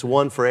 So that's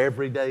one for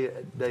every day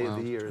of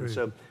the year. And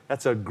so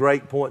that's a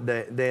great point,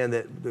 Dan,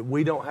 that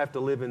we don't have to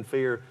live in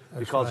fear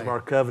because of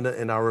our covenant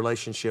and our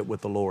relationship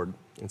with the Lord.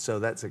 And so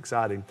that's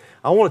exciting.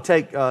 I want to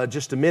take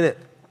just a minute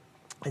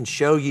and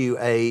show you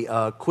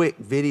a quick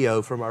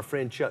video from our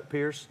friend Chuck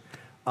Pierce.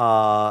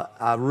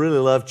 I really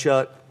love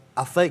Chuck.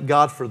 I thank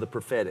God for the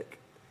prophetic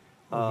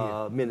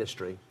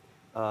ministry.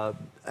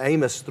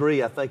 Amos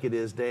 3, I think it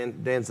is.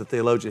 Dan's the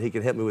theologian. He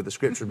can help me with the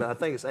scripture. But I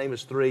think it's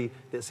Amos 3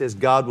 that says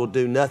God will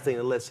do nothing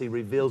unless He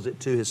reveals it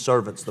to His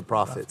servants, the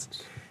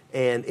prophets.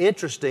 And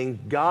interesting,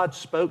 God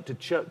spoke to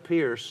Chuck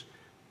Pierce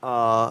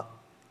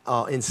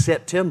in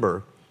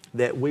September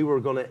that we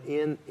were going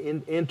to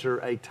enter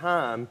a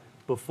time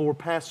before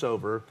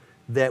Passover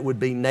that would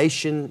be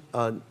nation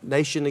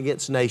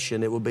against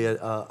nation. It would be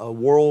a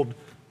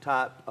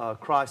world-type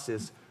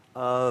crisis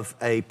of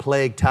a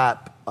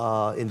plague-type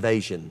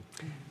invasion,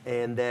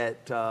 and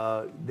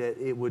that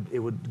it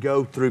would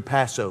go through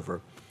Passover.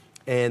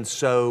 And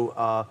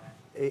so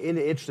in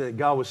the interesting that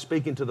God was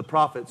speaking to the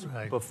prophets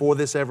before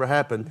this ever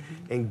happened,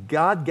 and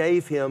God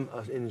gave him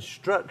an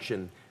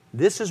instruction.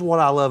 This is what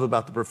I love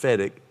about the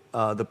prophetic.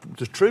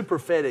 The true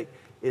prophetic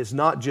is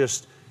not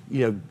just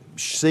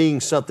seeing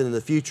something in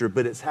the future,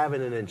 but it's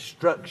having an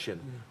instruction.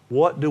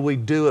 What do we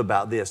do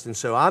about this? And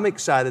so I'm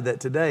excited that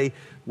today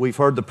we've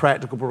heard the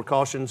practical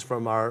precautions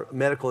from our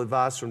medical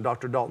advice from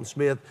Dr. Dalton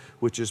Smith,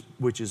 which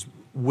is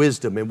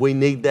wisdom, and we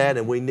need that,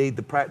 and we need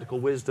the practical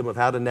wisdom of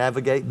how to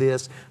navigate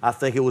this. I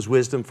think it was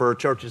wisdom for our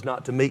churches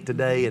not to meet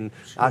today, and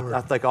I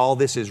think all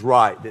this is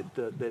right,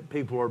 that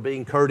people are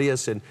being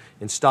courteous and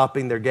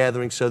stopping their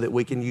gatherings so that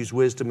we can use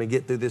wisdom and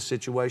get through this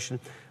situation.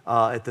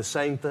 At the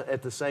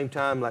same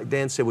time, like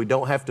Dan said, we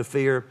don't have to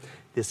fear.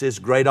 This is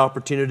great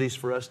opportunities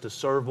for us to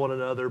serve one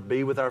another,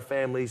 be with our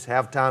families,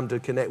 have time to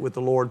connect with the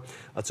Lord.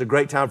 It's a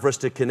great time for us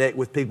to connect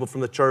with people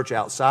from the church,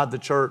 outside the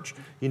church,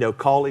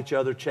 call each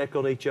other, check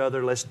on each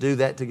other. Let's do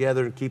that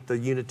together and keep the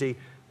unity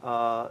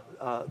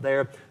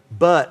there.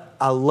 But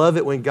I love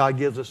it when God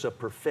gives us a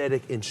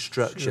prophetic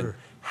instruction,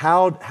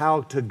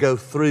 how to go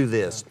through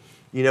this.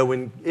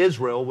 When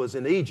Israel was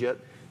in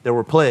Egypt, there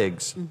were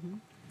plagues.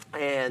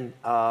 And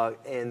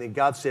then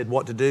God said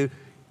what to do.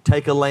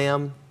 Take a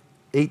lamb,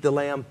 eat the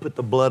lamb, put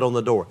the blood on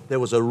the door. There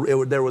was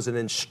an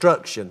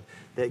instruction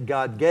that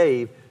God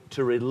gave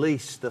to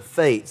release the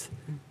faith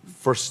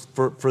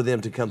for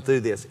them to come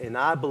through this. And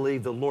I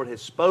believe the Lord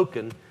has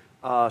spoken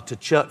to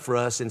Chuck for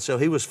us. And so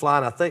he was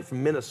flying, I think,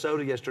 from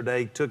Minnesota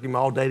yesterday. Took him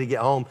all day to get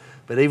home.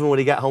 But even when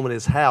he got home in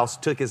his house,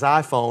 took his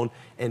iPhone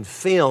and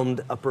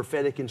filmed a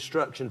prophetic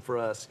instruction for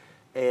us.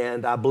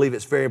 And I believe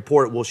it's very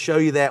important. We'll show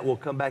you that. We'll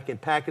come back and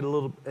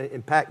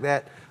unpack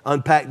that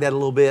a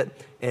little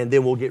bit, and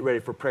then we'll get ready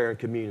for prayer and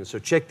communion. So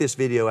check this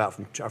video out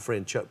from our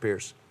friend Chuck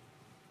Pierce.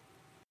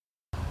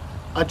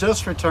 I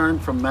just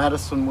returned from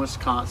Madison,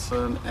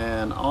 Wisconsin,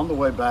 and on the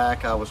way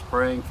back, I was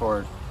praying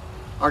for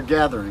our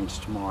gatherings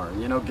tomorrow.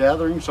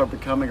 Gatherings are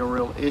becoming a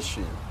real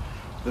issue.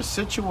 The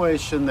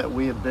situation that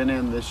we have been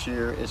in this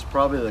year is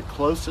probably the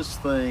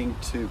closest thing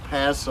to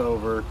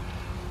Passover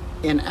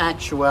in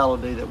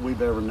actuality that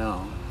we've ever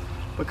known,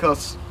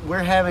 because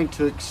we're having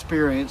to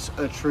experience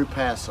a true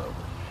Passover.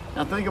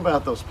 Now think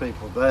about those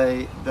people.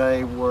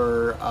 They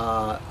were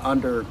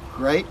under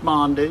great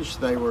bondage.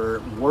 They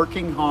were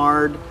working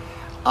hard,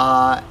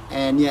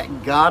 and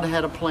yet God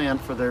had a plan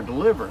for their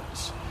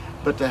deliverance.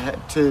 But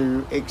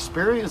to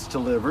experience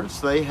deliverance,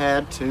 they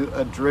had to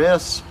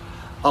address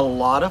a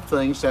lot of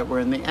things that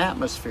were in the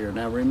atmosphere.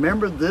 Now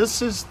remember,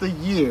 this is the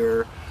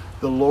year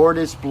the Lord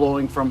is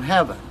blowing from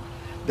heaven.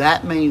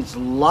 That means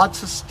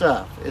lots of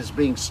stuff is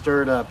being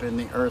stirred up in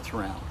the earth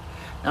realm.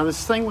 Now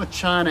this thing with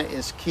China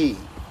is key.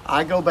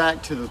 I go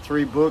back to the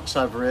 3 books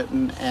I've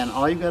written, and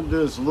all you got to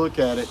do is look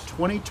at it.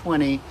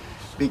 2020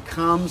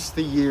 becomes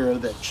the year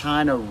that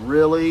China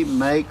really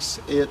makes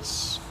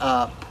its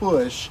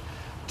push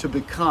to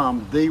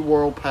become the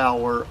world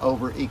power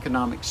over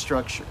economic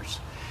structures.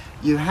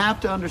 You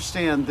have to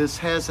understand this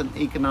has an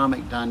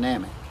economic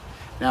dynamic.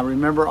 Now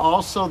remember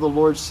also the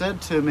Lord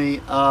said to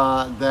me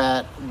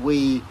that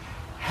we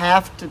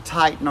have to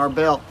tighten our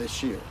belt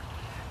this year.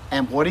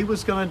 And what he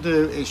was going to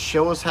do is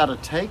show us how to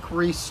take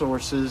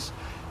resources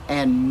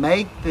and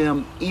make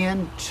them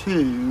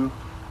into,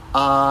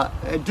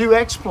 do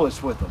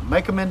exploits with them,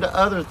 make them into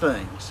other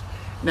things.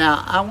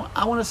 Now,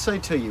 I want to say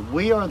to you,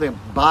 we are the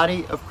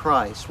body of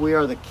Christ. We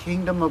are the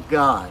kingdom of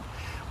God.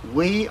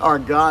 We are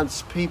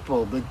God's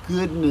people, the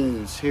good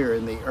news here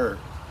in the earth.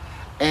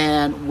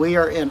 And we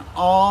are in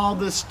all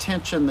this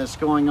tension that's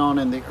going on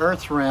in the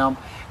earth realm,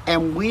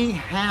 and we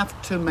have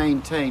to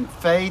maintain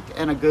faith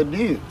and a good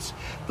news.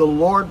 The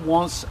Lord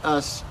wants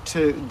us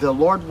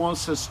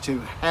to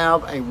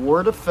have a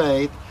word of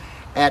faith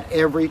at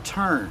every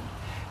turn.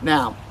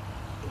 Now,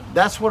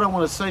 that's what I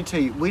want to say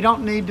to you. We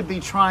don't need to be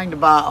trying to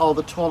buy all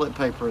the toilet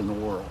paper in the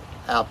world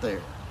out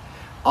there.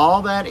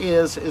 All that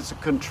is a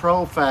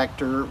control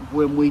factor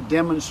when we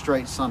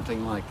demonstrate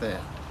something like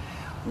that.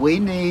 We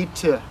need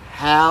to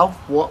have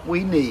what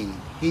we need.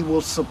 He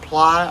will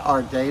supply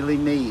our daily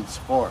needs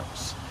for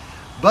us.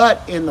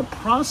 But in the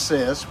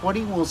process, what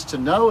he wants to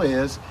know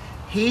is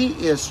he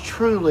is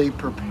truly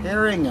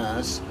preparing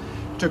us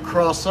to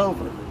cross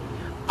over.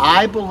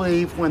 I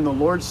believe when the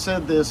Lord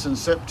said this in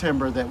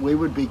September that we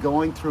would be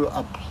going through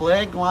a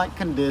plague-like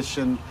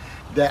condition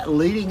that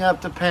leading up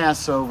to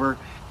Passover,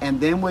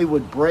 and then we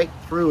would break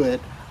through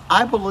it.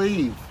 I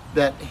believe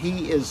that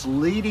he is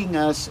leading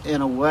us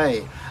in a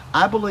way.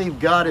 I believe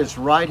God is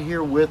right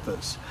here with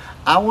us.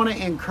 I want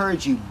to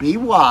encourage you, be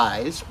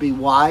wise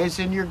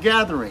in your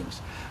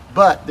gatherings.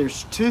 But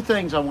there's 2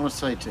 things I want to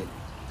say to you.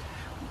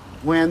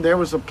 When there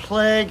was a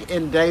plague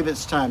in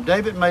David's time,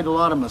 David made a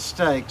lot of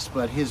mistakes,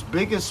 but his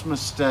biggest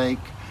mistake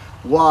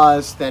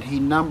was that he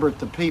numbered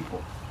the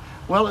people.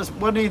 Well, there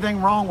wasn't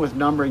anything wrong with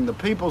numbering the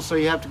people, so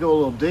you have to go a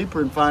little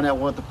deeper and find out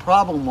what the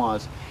problem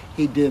was.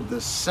 He did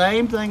the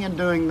same thing in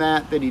doing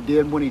that he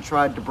did when he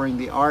tried to bring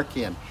the ark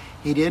in.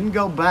 He didn't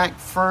go back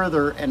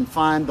further and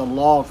find the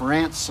law of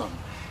ransom.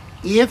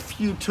 If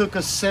you took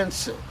a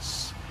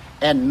census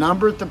and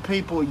numbered the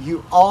people,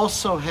 you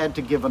also had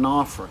to give an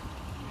offering.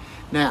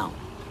 Now,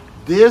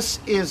 this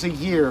is a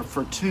year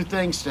for 2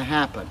 things to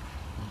happen.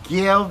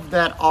 Give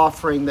that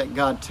offering that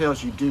God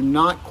tells you. Do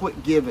not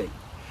quit giving.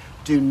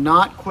 Do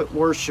not quit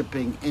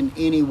worshiping in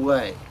any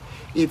way.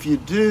 If you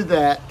do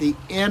that, the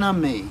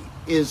enemy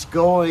is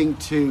going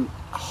to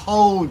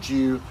hold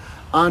you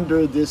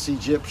under this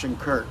Egyptian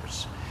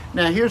curse.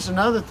 Now, here's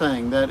another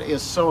thing that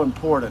is so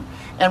important.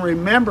 And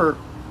remember,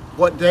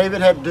 what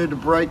David had to do to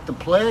break the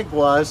plague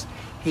was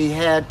he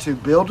had to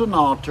build an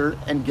altar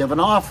and give an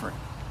offering.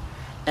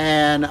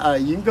 And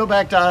you can go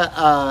back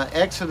to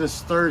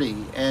Exodus 30,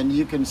 and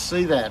you can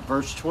see that,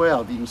 verse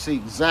 12. You can see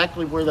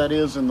exactly where that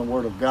is in the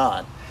Word of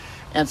God.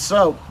 And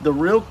so the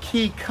real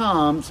key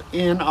comes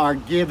in our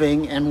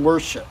giving and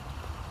worship.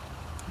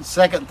 The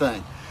second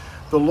thing,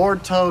 the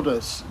Lord told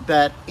us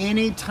that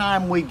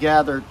anytime we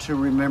gather to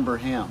remember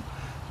Him,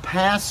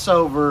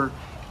 Passover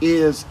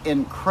is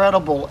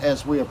incredible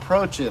as we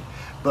approach it,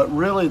 but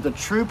really the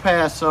true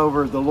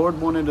Passover, the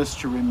Lord wanted us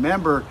to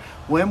remember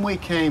when we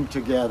came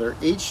together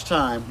each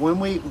time, when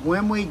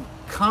we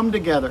come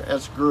together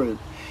as a group,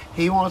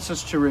 He wants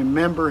us to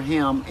remember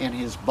Him and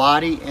His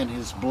body and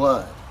His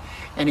blood.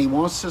 And He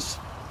wants us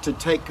to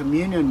take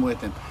communion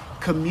with Him.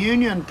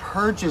 Communion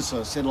purges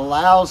us. It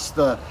allows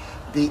the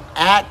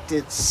act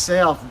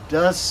itself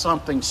does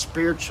something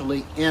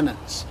spiritually in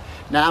us.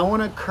 Now, I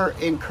want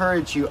to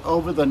encourage you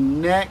over the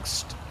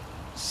next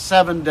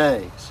 7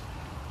 days,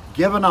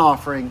 give an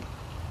offering,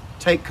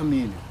 take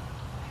communion.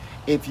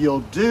 If you'll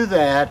do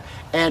that,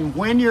 and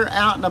when you're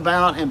out and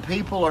about and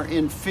people are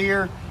in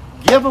fear,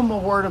 give them a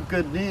word of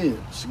good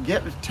news.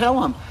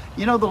 Tell them,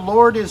 you know, the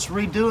Lord is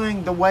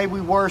redoing the way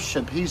we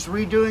worship. He's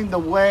redoing the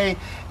way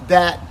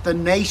that the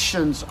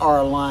nations are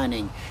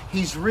aligning.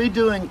 He's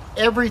redoing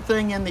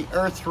everything in the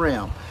earth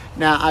realm.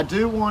 Now,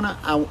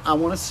 I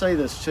want to say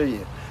this to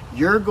you.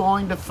 You're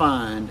going to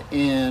find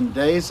in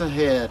days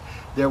ahead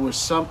there was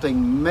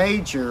something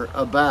major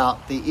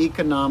about the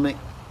economic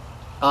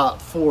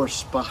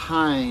force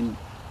behind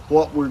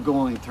what we're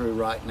going through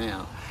right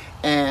now.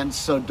 And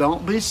so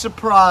don't be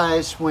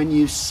surprised when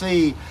you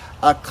see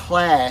a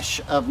clash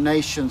of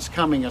nations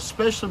coming,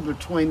 especially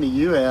between the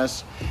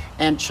U.S.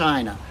 and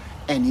China.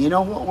 And you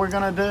know what we're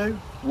going to do?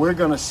 We're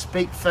going to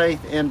speak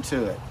faith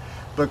into it,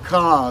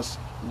 because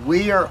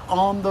we are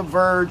on the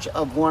verge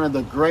of one of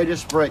the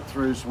greatest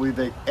breakthroughs we've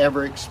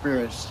ever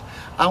experienced.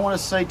 I want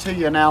to say to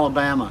you in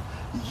Alabama,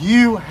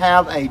 you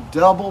have a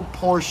double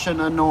portion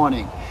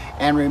anointing.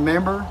 And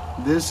remember,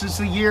 this is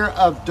the year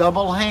of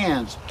double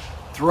hands.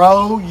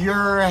 Throw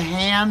your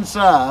hands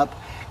up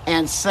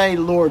and say,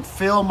 Lord,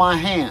 fill my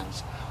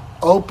hands.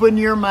 Open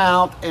your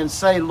mouth and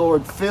say,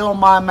 Lord, fill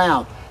my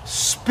mouth.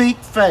 Speak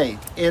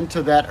faith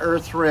into that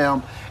earth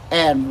realm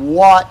and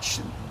watch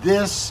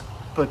this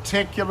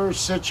particular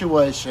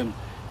situation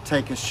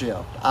take a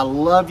shift. I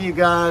love you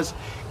guys.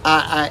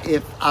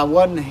 If I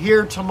wasn't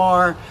here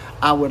tomorrow,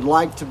 I would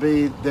like to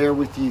be there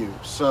with you.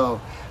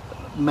 So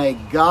may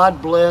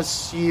God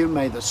bless you.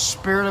 May the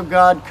Spirit of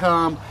God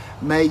come.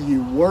 May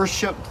you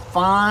worship.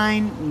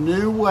 Find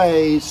new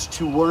ways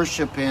to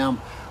worship Him.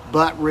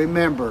 But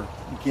remember,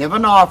 give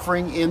an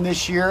offering in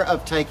this year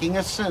of taking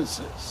a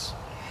census.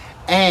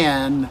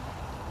 And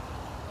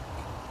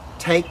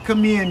take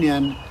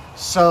communion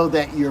so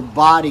that your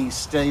body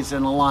stays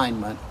in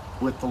alignment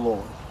with the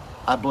Lord.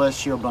 I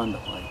bless you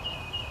abundantly.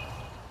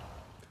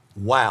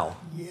 Wow.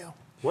 Yeah.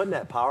 Wasn't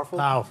that powerful?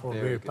 Powerful,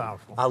 very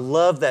powerful. I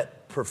love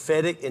that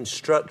prophetic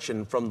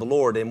instruction from the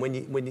Lord. And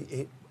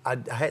I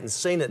hadn't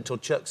seen it until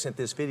Chuck sent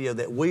this video,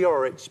 that we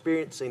are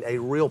experiencing a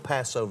real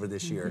Passover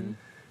this year.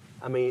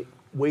 I mean,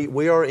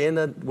 we are in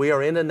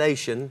a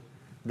nation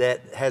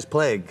that has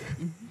plague.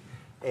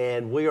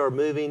 And we are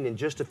moving in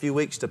just a few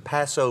weeks to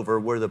Passover,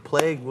 where the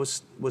plague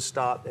was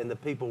stopped and the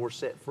people were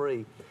set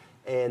free.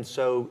 And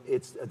so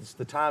it's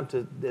the time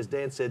to, as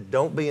Dan said,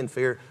 don't be in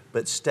fear,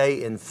 but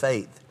stay in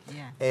faith.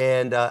 Yeah.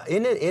 And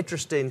isn't it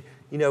interesting,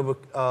 you know,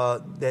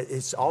 that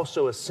it's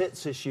also a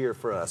census year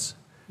for us.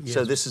 Yes.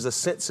 So this is a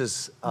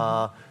census,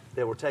 that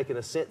we're taking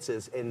a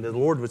census. And the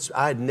Lord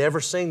I had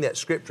never seen that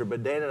scripture,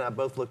 but Dan and I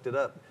both looked it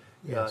up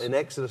in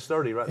Exodus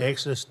 30, right?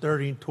 Exodus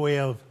 30 and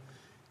 12.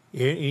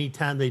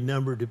 Anytime they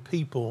numbered the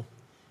people,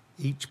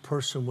 each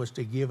person was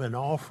to give an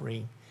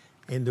offering.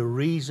 And the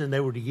reason they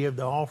were to give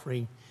the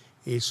offering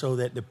is so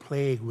that the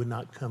plague would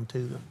not come to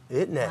them.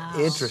 Isn't that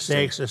interesting?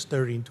 Exodus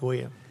 30 and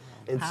 12.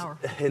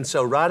 And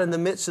so right in the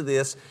midst of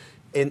this,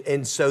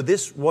 and so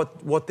this,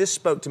 what this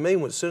spoke to me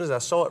as soon as I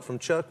saw it from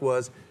Chuck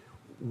was,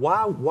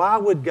 why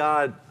would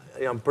God,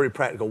 I'm pretty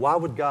practical, why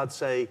would God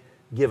say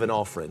give an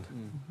offering?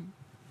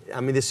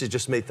 I mean, this is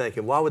just me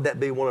thinking, why would that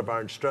be one of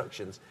our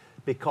instructions?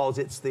 Because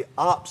it's the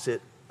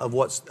opposite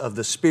of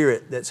the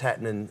spirit that's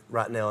happening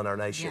right now in our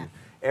nation.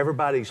 Yeah.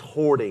 Everybody's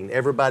hoarding,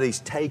 everybody's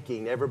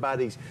taking,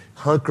 everybody's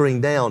hunkering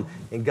down.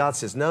 And God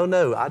says, no,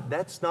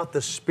 that's not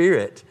the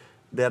spirit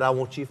that I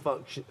want you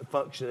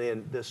function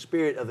in. The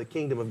spirit of the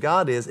kingdom of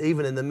God is,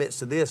 even in the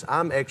midst of this,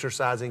 I'm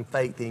exercising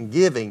faith in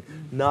giving,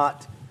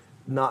 not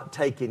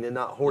taking and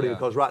not hoarding.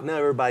 Because right now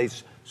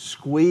everybody's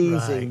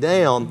squeezing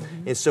down.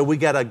 And so we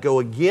got to go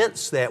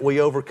against that. We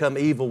overcome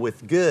evil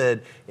with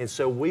good. And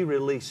so we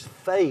release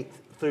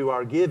faith through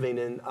our giving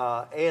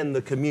and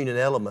the communion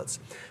elements.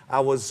 I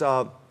was,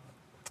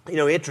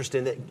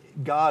 interested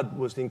that God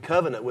was in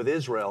covenant with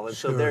Israel. And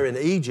so they're in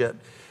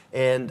Egypt.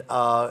 and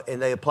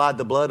they applied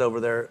the blood over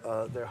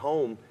their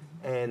home,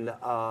 and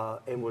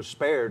was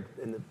spared,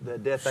 and the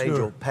death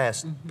angel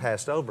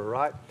passed over,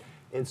 right?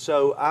 And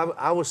so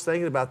I was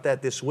thinking about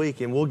that this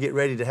week, and we'll get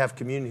ready to have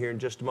communion here in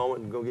just a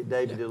moment and go get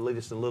David to lead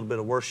us in a little bit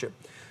of worship.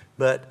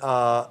 But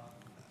I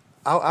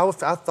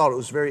thought it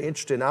was very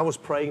interesting. I was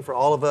praying for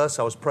all of us.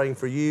 I was praying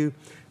for you,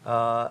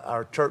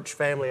 our church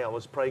family. I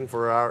was praying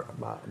for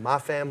my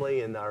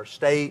family and our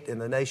state and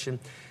the nation.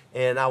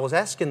 And I was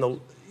asking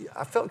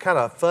I felt kind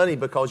of funny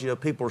because,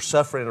 people are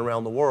suffering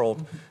around the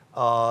world.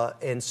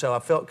 And so I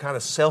felt kind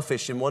of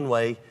selfish in one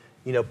way,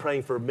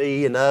 praying for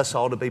me and us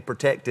all to be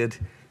protected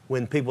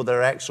when people that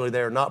are actually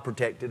there are not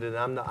protected.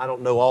 And I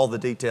don't know all the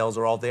details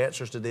or all the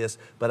answers to this,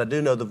 but I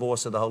do know the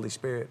voice of the Holy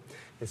Spirit.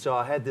 And so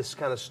I had this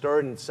kind of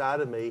stirring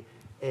inside of me,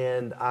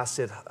 and I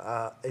said,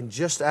 and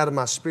just out of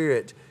my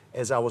spirit,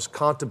 as I was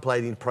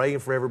contemplating, praying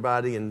for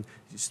everybody and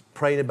just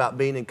praying about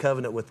being in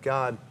covenant with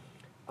God,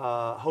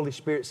 Holy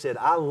Spirit said,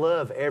 I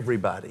love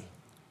everybody,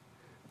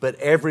 but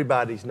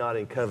everybody's not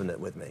in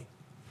covenant with me.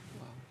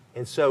 Wow.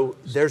 And so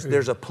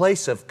there's a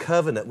place of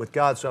covenant with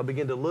God. So I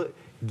began to look.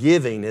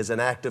 Giving is an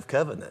act of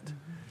covenant,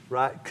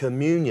 right?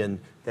 Communion,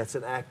 that's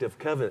an act of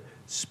covenant.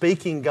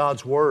 Speaking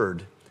God's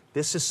word,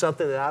 this is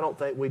something that I don't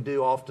think we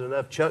do often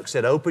enough. Chuck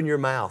said, open your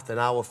mouth and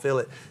I will fill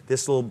it.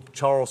 This little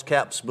Charles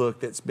Capps book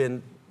that's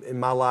been in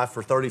my life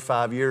for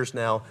 35 years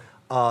now,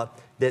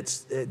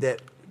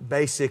 that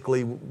basically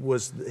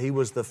he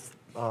was the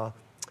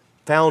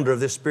founder of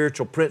this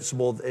spiritual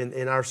principle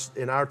in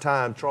our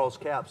time, Charles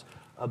Capps,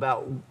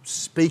 about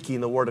speaking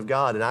the Word of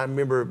God. And I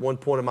remember at one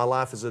point in my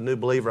life as a new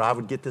believer, I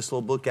would get this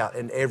little book out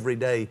and every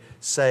day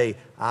say,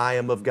 I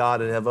am of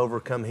God and have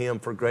overcome him,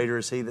 for greater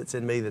is he that's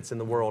in me that's in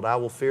the world. I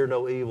will fear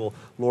no evil,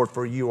 Lord,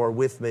 for you are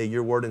with me.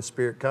 Your word and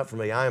spirit comfort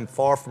me. I am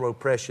far from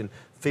oppression.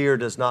 Fear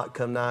does not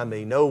come nigh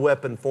me. No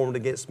weapon formed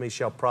against me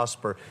shall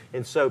prosper.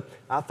 And so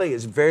I think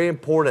it's very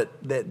important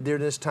that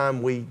during this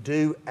time we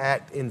do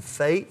act in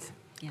faith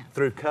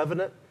through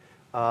covenant.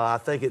 I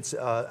think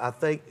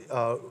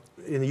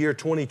in the year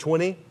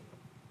 2020, 2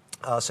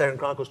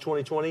 Chronicles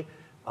 20:20,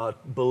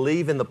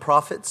 believe in the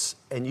prophets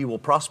and you will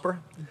prosper.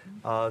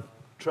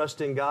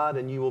 Trust in God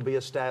and you will be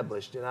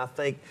established. And I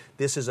think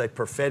this is a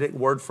prophetic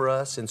word for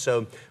us. And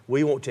so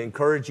we want to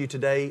encourage you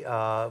today.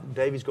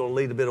 Davey's going to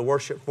lead a bit of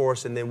worship for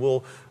us, and then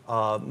we'll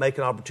make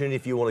an opportunity.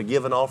 If you want to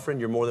give an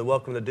offering, you're more than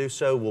welcome to do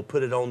so. We'll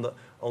put it on the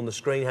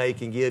screen how you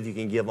can give. You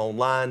can give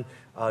online,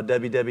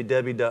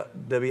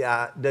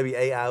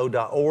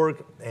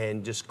 www.waio.org,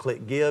 and just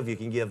click give. You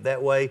can give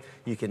that way.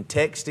 You can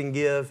text and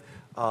give.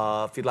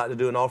 If you'd like to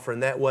do an offering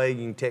that way,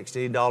 you can text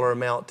any dollar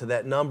amount to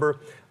that number,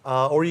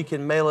 or you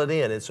can mail it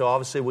in. And so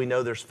obviously we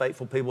know there's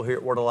faithful people here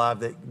at Word Alive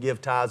that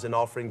give tithes and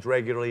offerings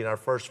regularly in our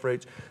first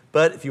fruits.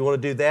 But if you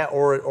want to do that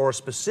or a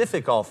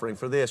specific offering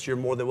for this, you're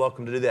more than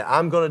welcome to do that.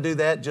 I'm going to do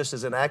that just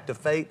as an act of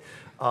faith,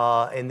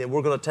 and then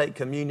we're going to take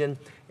communion,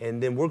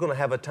 and then we're going to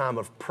have a time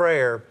of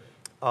prayer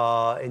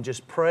and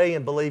just pray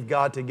and believe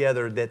God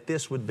together that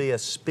this would be a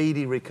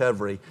speedy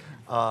recovery.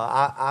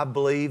 I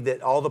believe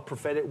that all the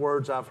prophetic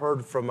words I've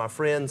heard from my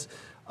friends,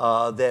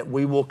 that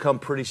we will come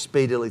pretty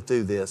speedily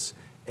through this.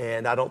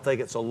 And I don't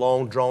think it's a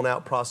long,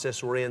 drawn-out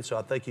process we're in, so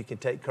I think you can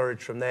take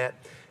courage from that.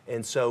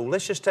 And so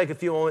let's just take a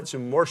few moments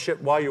and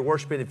worship. While you're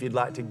worshiping, if you'd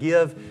like to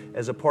give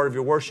as a part of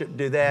your worship,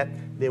 do that.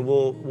 Then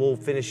we'll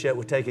finish up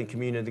with taking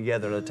communion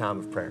together in a time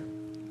of prayer.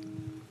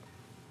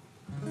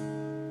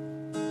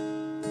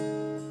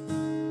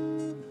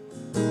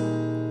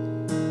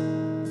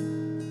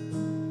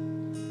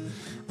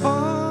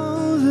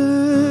 All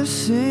the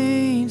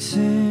saints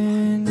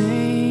and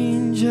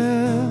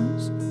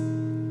angels,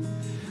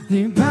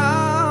 they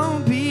bow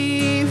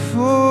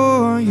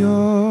before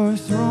your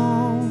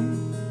throne.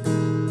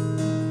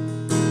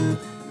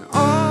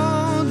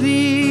 All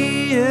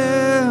the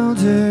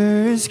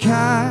elders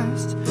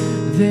cast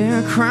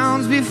their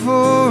crowns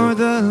before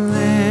the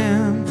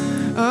Lamb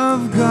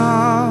of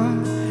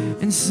God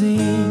and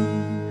sing,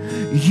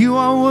 you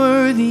are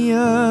worthy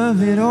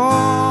of it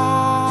all.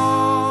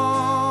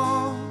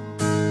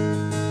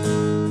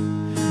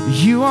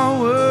 You are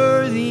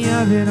worthy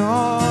of it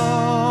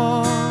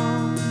all.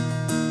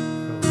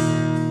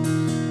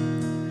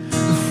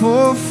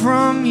 For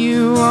from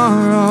you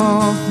are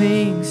all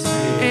things,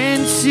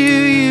 and to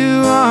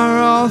you are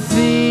all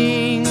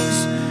things.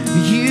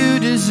 You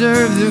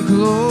deserve the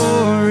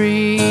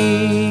glory.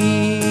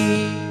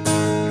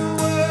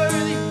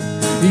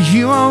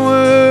 You are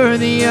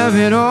worthy of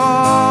it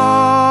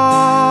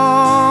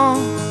all.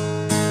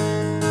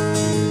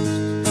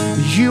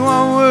 You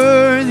are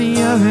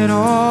worthy of it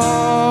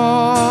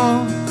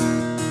all.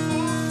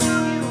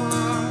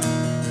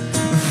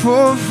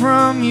 For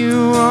from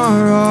you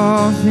are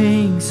all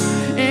things,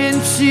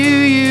 and to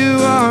you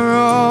are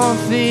all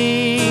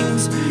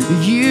things.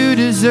 You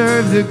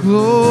deserve the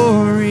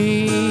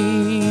glory.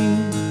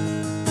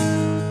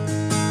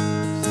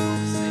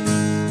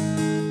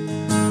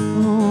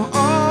 Oh,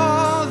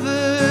 all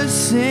the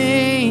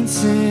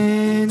saints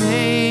and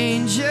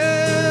angels,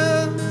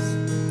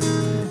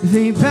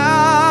 they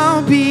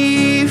bow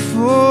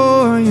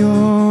before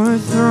your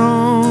throne.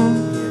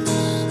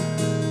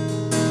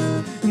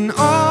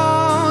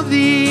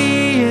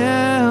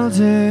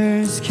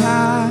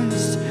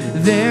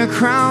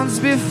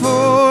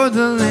 before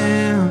the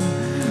Lamb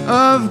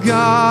of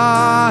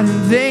God,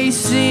 and they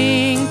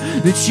sing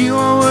that you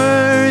are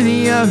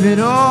worthy of it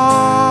all.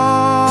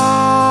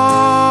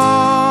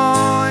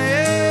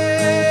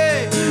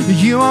 Yeah.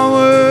 You are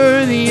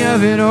worthy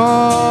of it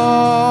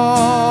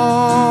all.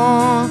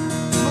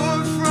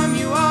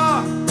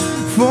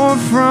 For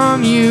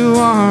from you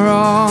are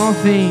all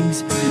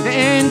things,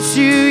 and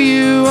to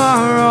you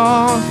are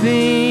all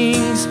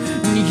things,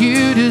 and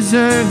you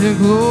deserve the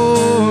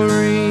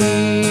glory.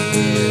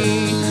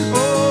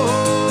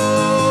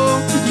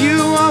 Oh, you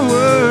are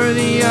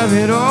worthy of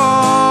it all.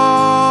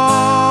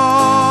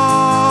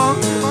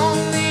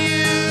 Only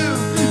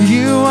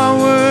you are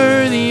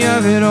worthy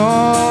of it all.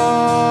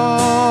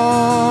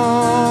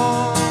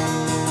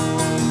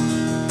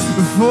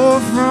 For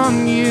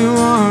from you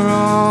are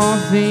all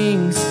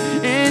things,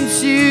 and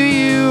to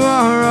you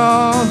are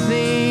all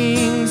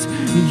things,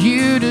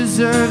 you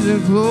deserve the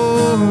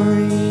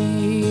glory.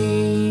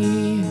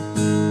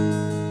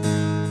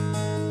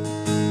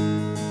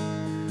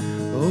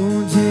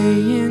 Oh, day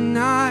and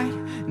night,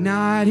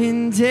 night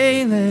and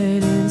day,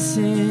 let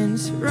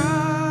incense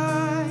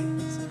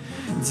rise.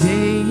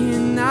 Day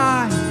and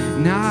night,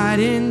 night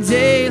and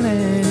day,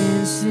 let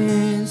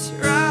incense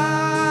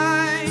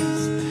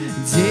rise.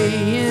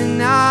 Day and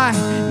night,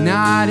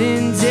 night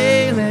and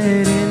day,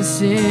 let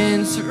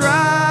incense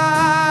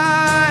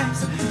rise.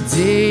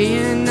 Day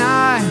and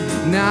night,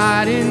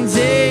 night and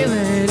day,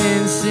 let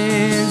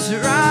incense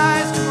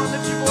rise. Come on,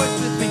 lift your voice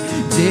with me.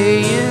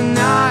 Day and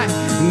night,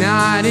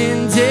 night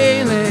and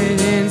day,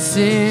 let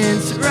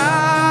incense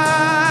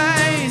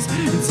rise.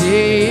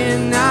 Day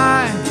and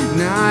night,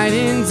 night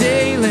and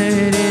day,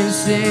 let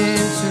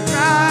incense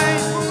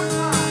rise. One more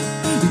time.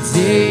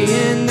 Day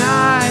and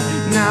night,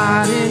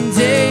 night and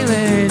day,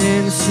 let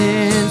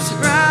incense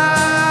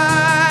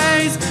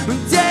rise.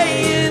 Day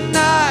and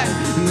night,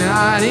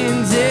 night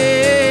and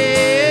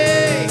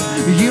day,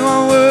 you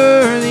are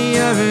worthy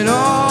of it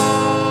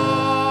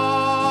all.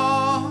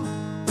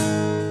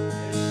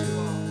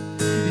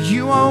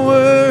 You are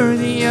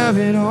worthy of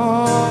it all.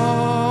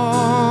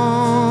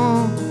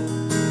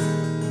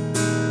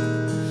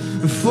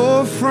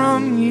 For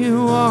from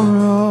you are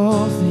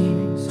all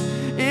things,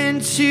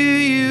 and to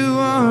you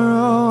are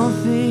all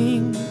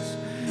things,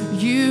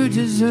 you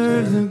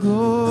deserve the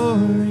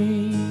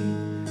glory.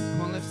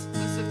 Come on, let's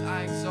lift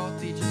I exalt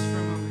thee just for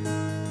a moment.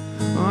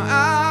 Oh,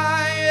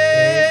 I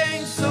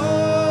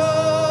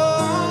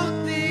exalt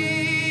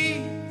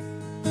thee.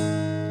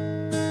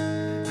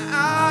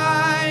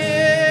 I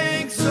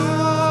exalt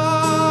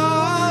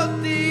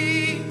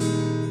thee.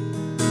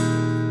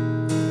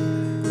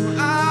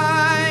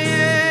 I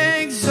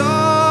exalt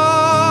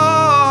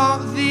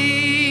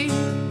thee.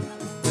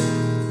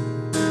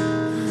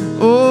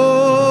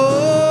 Oh,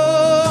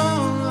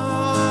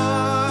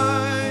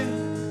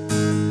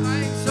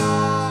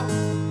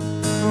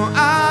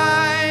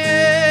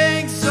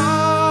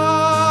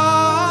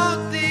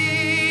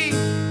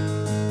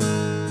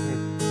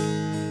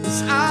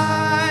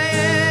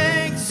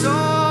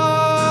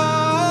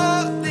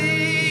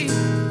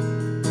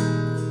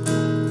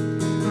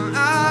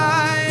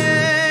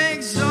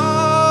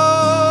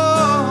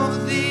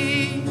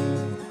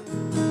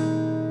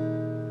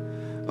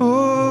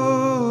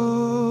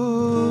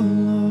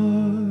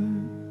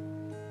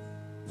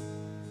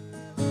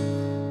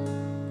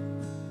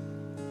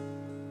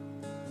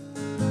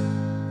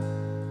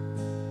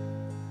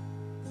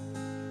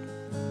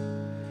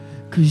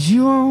 Cause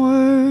you are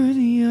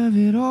worthy of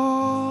it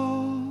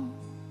all.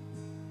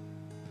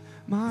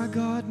 My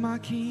God, my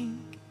King,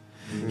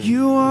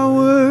 you are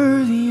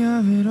worthy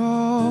of it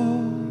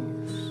all.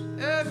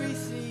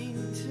 Everything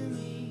to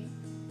me.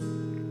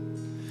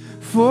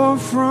 For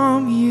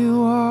from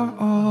you are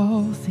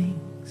all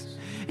things,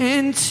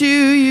 and to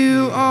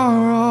you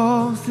are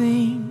all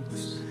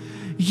things.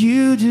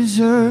 You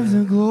deserve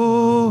the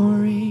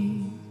glory.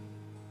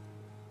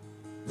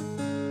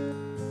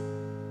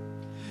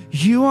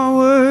 You are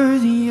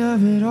worthy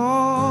of it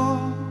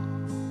all.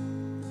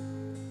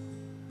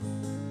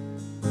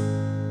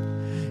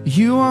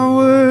 You are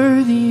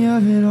worthy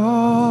of it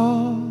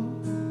all.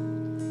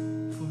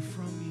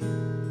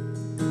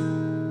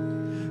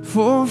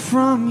 For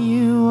from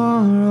you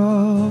are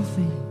all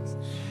things,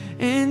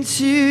 and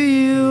to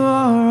you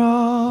are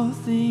all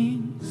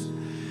things.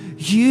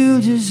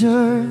 You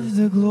deserve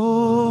the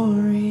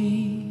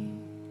glory.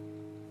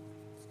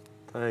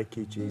 Thank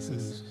you,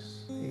 Jesus.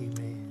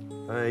 Amen.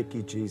 Thank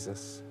you,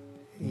 Jesus.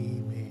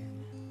 Amen.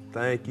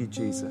 Thank you,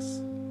 Jesus.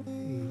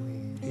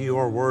 Amen. You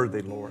are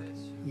worthy, Lord.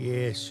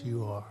 Yes,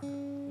 you are.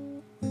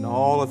 In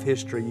all of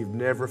history, you've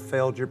never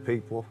failed your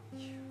people.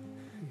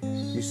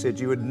 You said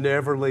you would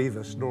never leave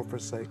us nor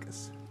forsake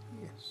us.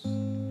 Yes.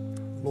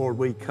 Lord,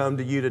 we come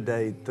to you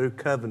today through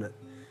covenant,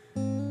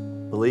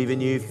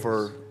 believing you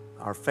for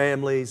our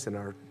families and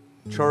our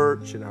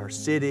church and our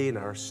city and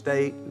our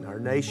state and our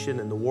nation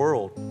and the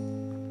world.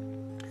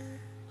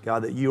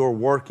 God, that you are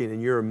working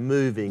and you're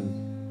moving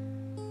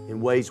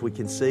in ways we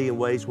can see and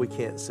ways we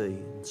can't see.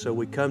 So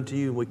we come to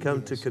you and we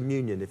come to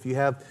communion. If you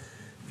have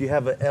you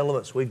have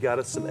elements, we've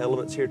got some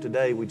elements here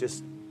today. We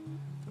just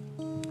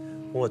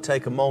want to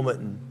take a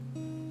moment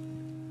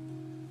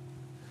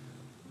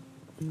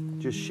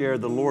and just share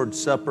the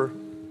Lord's Supper.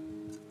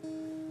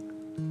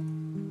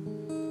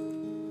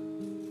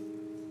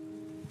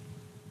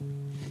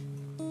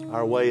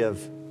 Our way of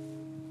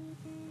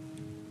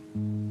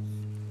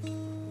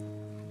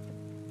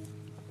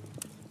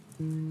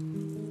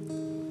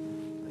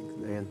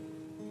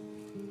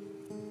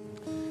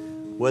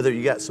whether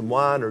you got some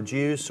wine or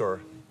juice, or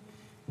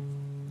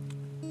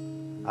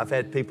I've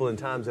had people in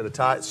times that are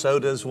tight,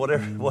 sodas,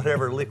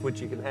 whatever liquid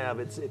you can have.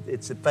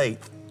 It's a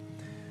faith.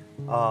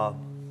 You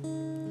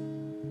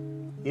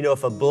know,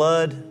 if a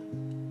blood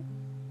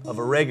of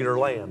a regular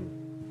lamb,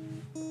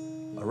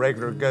 a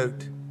regular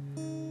goat,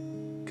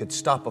 could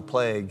stop a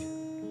plague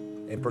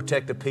and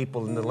protect the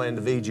people in the land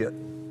of Egypt,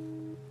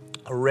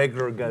 a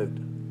regular goat,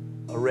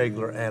 a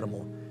regular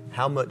animal,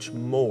 how much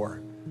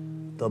more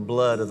the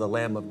blood of the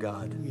Lamb of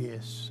God?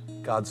 Yes.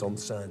 God's own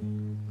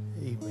Son.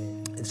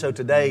 Amen. And so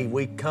today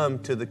we come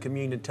to the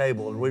communion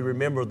table and we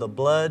remember the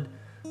blood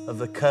of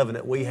the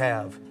covenant we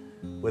have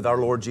with our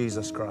Lord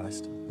Jesus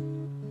Christ.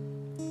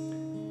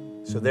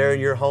 So there in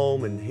your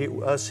home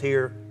and us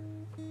here,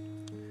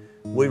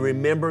 we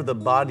remember the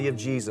body of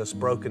Jesus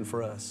broken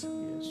for us.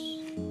 Yes.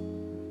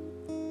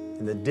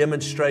 And the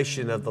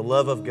demonstration of the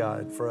love of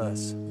God for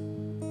us.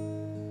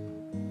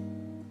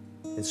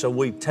 And so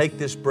we take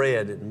this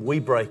bread and we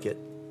break it.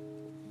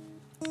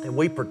 And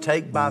we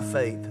partake by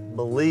faith,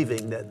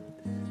 believing that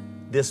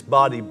this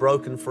body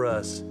broken for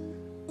us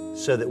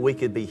so that we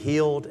could be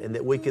healed and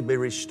that we could be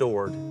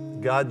restored.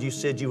 God, you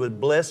said you would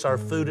bless our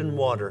food and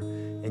water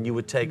and you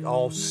would take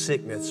all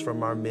sickness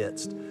from our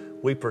midst.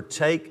 We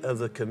partake of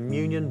the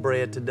communion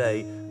bread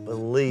today,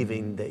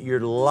 believing that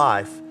your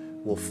life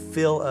will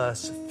fill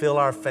us, fill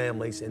our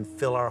families, and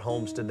fill our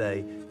homes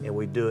today. And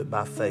we do it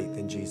by faith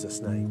in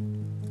Jesus' name.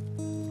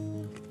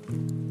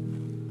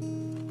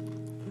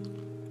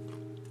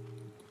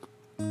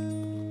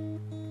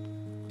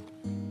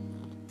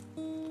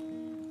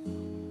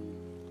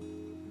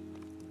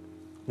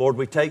 Lord,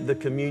 we take the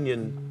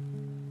communion,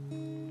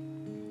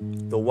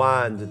 the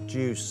wine, the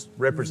juice,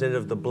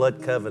 representative of the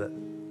blood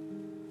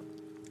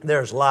covenant.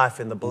 There's life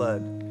in the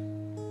blood.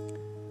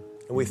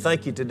 And we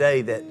thank you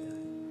today that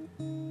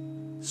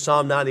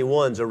Psalm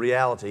 91 is a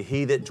reality.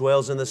 He that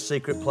dwells in the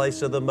secret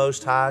place of the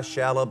Most High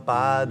shall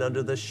abide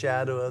under the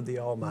shadow of the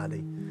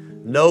Almighty.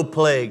 No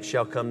plague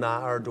shall come nigh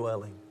our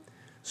dwelling.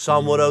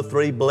 Psalm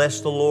 103, bless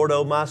the Lord,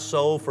 O my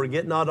soul,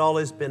 forget not all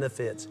His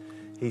benefits.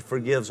 He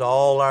forgives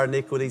all our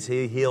iniquities.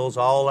 He heals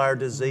all our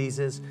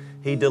diseases.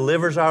 He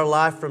delivers our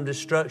life from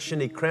destruction.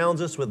 He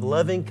crowns us with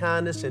loving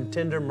kindness and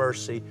tender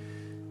mercy.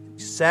 He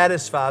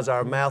satisfies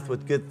our mouth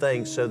with good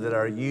things so that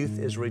our youth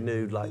is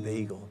renewed like the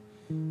eagle.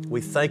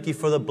 We thank you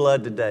for the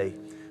blood today.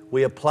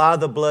 We apply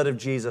the blood of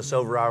Jesus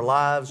over our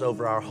lives,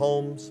 over our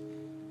homes,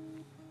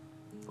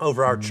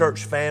 over our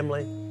church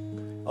family,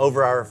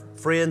 over our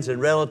friends and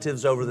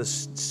relatives, over the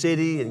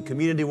city and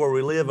community where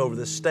we live, over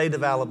the state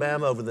of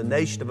Alabama, over the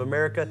nation of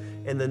America,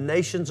 and the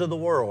nations of the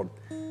world.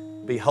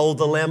 Behold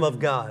the Lamb of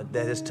God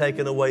that has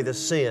taken away the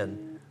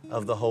sin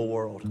of the whole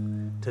world.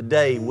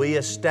 Today, we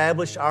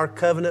establish our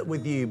covenant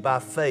with you by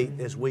faith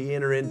as we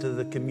enter into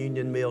the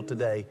communion meal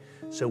today.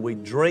 So we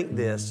drink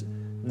this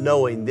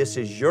knowing this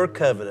is your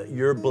covenant,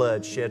 your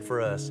blood shed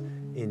for us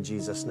in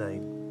Jesus'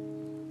 name.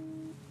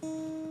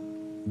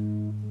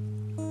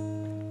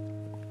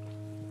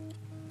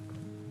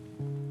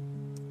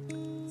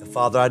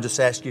 Father, I just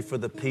ask you for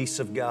the peace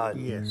of God.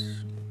 Yes.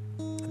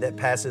 That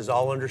passes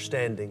all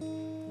understanding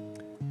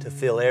to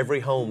fill every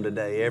home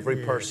today, every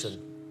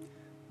person.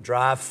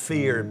 Drive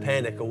fear and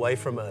panic away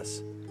from us.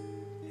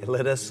 And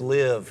let us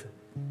live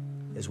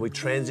as we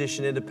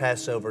transition into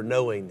Passover,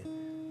 knowing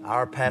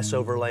our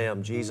Passover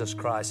Lamb, Jesus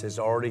Christ, has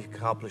already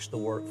accomplished the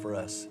work for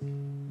us.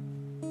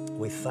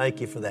 We thank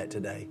you for that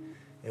today,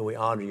 and we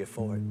honor you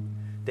for it.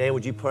 Dan,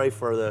 would you pray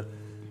for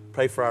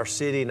our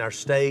city and our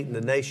state and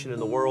the nation and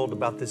the world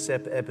about this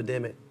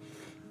epidemic?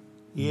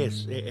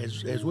 Yes,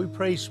 as we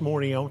pray this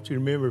morning, I want you to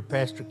remember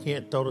Pastor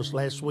Kent told us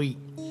last week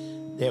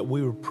that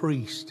we were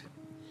priests.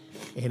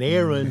 And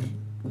Aaron,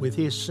 with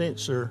his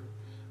censer,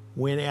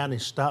 went out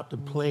and stopped the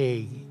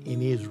plague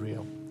in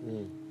Israel.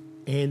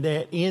 And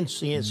that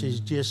incense is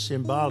just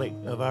symbolic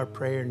of our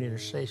prayer and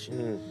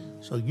intercession.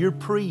 So you're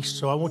priests,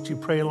 so I want you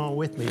to pray along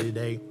with me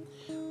today.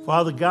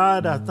 Father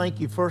God, I thank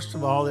you, first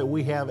of all, that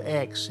we have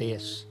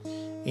access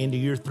into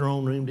your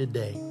throne room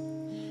today.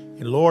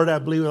 And Lord, I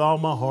believe with all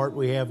my heart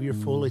we have your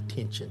full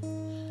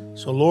attention.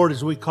 So Lord,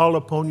 as we call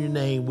upon your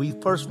name,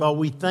 first of all,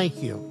 we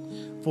thank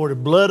you for the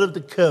blood of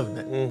the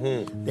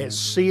covenant that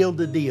sealed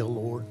the deal,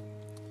 Lord.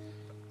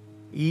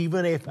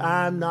 Even if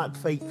I'm not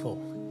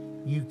faithful,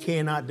 you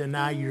cannot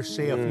deny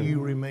yourself. You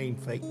remain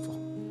faithful.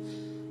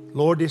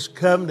 Lord, this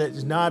covenant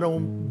is not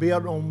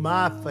built on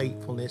my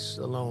faithfulness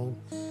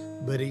alone,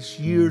 but it's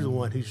you, the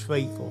one who's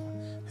faithful,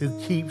 who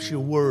keeps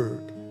your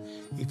word.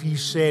 If you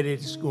said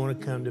it, it's going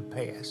to come to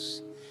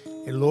pass.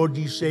 And Lord,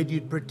 you said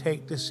you'd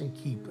protect us and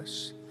keep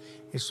us.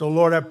 And so,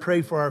 Lord, I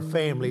pray for our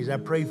families. I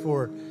pray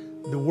for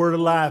the Word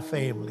Alive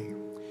family.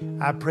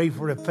 I pray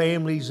for the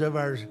families of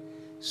our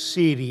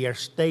city, our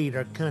state,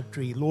 our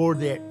country. Lord,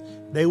 that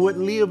they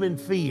wouldn't live in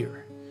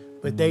fear,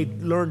 but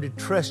they'd learn to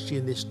trust you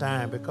in this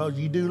time because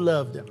you do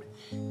love them,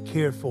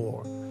 care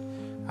for them.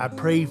 I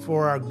pray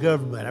for our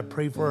government. I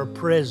pray for our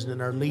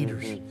president, our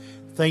leaders.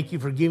 Thank you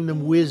for giving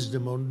them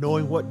wisdom on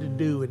knowing what to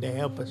do and to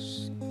help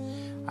us.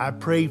 I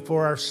pray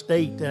for our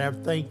state, and I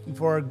thank you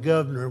for our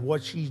governor and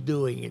what she's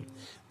doing, and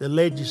the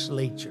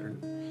legislature.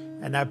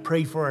 And I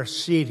pray for our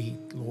city,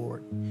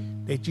 Lord,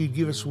 that you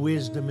give us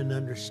wisdom and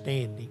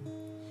understanding.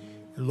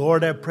 And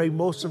Lord, I pray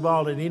most of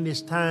all that in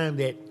this time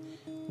that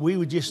we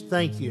would just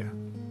thank you,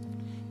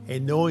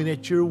 and knowing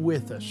that you're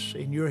with us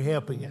and you're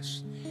helping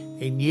us.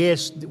 And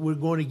yes, we're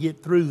going to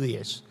get through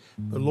this.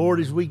 But Lord,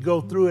 as we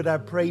go through it, I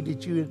pray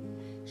that you would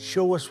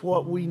show us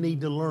what we need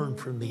to learn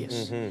from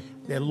this.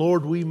 That,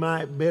 Lord, we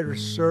might better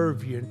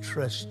serve you and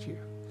trust you.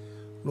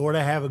 Lord,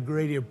 I have a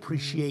great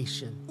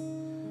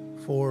appreciation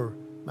for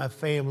my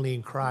family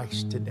in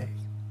Christ today.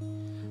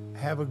 I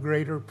have a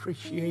greater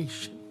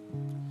appreciation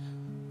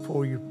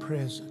for your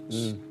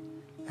presence.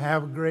 I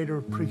have a greater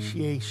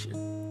appreciation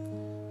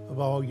of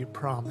all your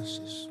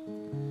promises.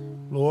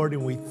 Lord,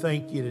 and we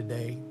thank you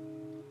today.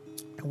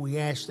 And we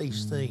ask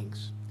these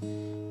things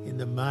in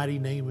the mighty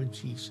name of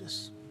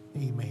Jesus.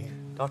 Amen.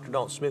 Dr.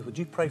 Dalton Smith, would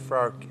you pray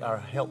for our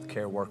health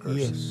care workers?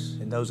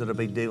 Yes. And those that will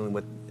be dealing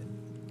with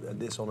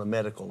this on a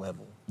medical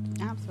level?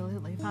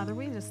 Absolutely. Father,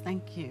 we just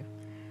thank you.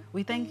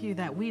 We thank you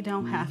that we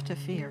don't have to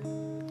fear.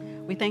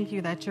 We thank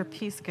you that your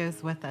peace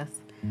goes with us.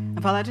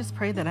 And Father, I just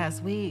pray that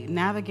as we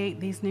navigate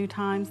these new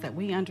times, that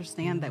we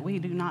understand that we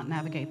do not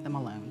navigate them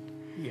alone.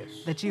 Yes.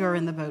 That you are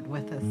in the boat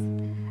with us,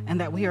 and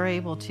that we are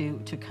able to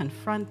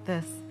confront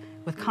this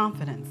with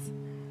confidence,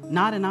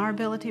 not in our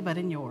ability, but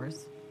in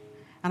yours.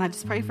 And I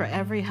just pray for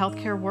every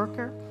healthcare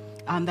worker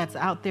that's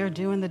out there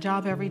doing the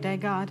job every day,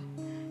 God.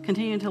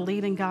 Continue to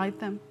lead and guide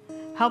them.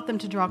 Help them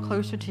to draw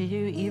closer to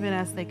you even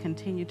as they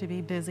continue to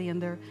be busy in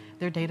their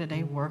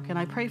day-to-day work. And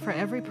I pray for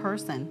every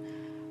person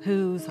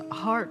whose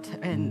heart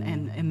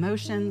and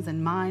emotions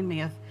and mind may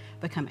have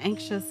become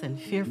anxious and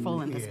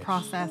fearful in this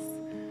process.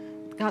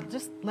 God,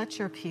 just let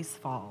your peace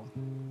fall.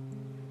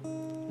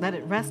 Let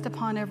it rest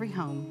upon every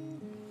home.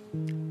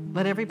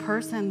 Let every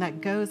person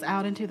that goes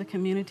out into the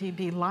community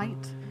be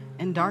light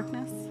in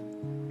darkness,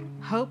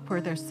 hope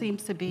where there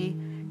seems to be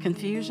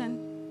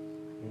confusion,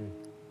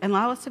 and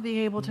allow us to be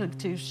able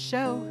to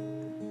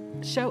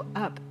show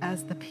up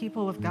as the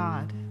people of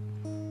God,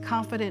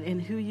 confident in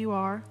who you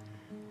are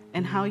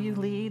and how you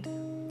lead.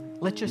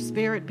 Let your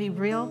spirit be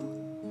real.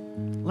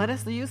 Let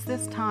us use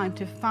this time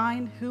to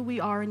find who we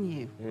are in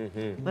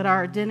you. Let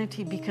our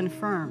identity be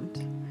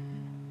confirmed,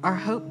 our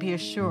hope be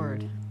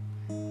assured,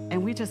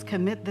 and we just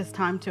commit this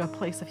time to a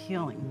place of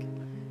healing.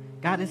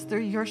 God, it's through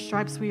your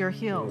stripes we are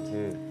healed.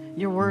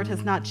 Your word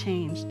has not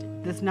changed.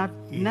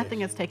 Nothing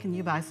has taken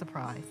you by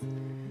surprise.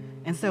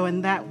 And so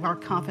in that, our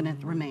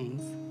confidence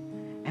remains.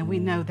 And we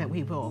know that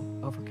we will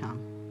overcome.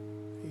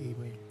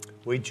 Amen.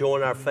 We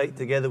join our faith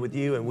together with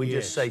you, and we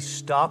just say,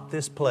 stop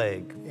this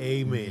plague.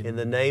 Amen. In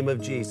the name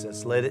of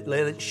Jesus. Let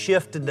it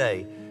shift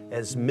today.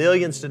 As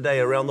millions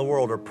today around the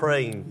world are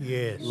praying,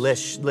 yes.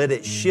 Let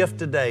it shift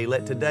today.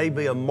 Let today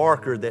be a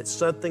marker that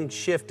something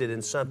shifted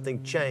and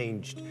something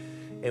changed,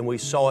 and we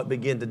saw it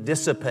begin to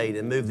dissipate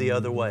and move the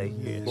other way.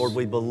 Yes. Lord,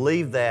 we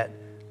believe that.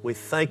 We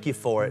thank you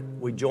for it.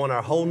 We join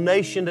our whole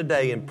nation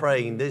today in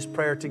praying this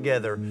prayer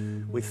together.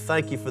 We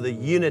thank you for the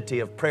unity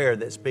of prayer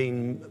that's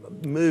being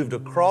moved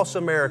across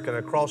America and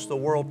across the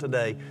world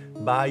today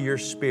by your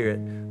Spirit.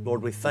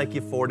 Lord, we thank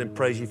you for it and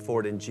praise you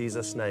for it in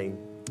Jesus' name.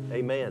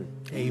 Amen.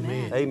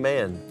 Amen.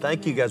 Amen.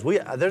 Thank you, guys.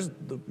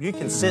 You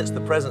can sense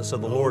the presence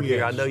of the Lord here.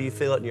 yes. I know you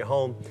feel it in your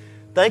home.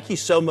 Thank you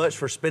so much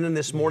for spending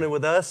this morning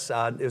with us.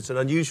 It's an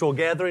unusual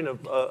gathering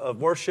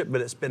of worship, but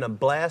it's been a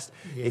blast.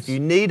 Yes. If you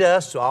need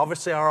us,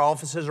 obviously our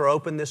offices are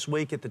open this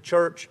week at the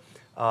church.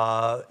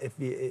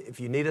 If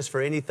you need us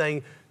for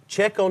anything,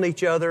 check on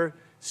each other.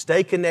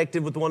 Stay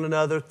connected with one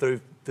another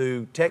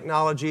through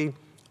technology.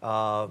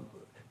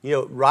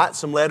 Write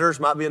some letters.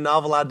 Might be a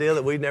novel idea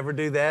that we never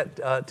do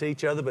that to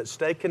each other, but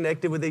stay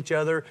connected with each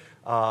other.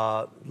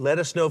 Let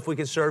us know if we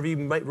can serve you.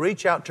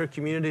 Reach out to our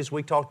communities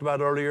we talked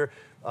about earlier.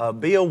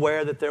 Be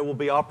aware that there will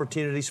be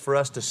opportunities for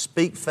us to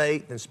speak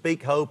faith and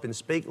speak hope and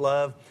speak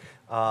love.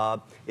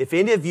 If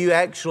any of you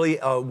actually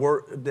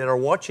that are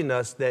watching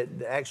us that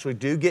actually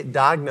do get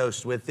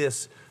diagnosed with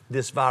this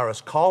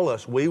virus, call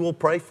us. We will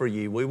pray for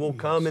you. We will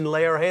come and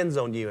lay our hands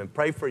on you and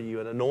pray for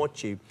you and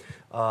anoint you.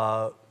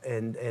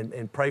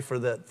 And pray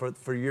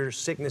for your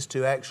sickness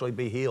to actually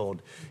be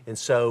healed. And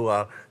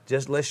so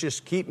let's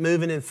just keep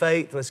moving in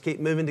faith. Let's keep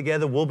moving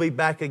together. We'll be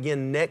back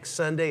again next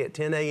Sunday at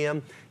 10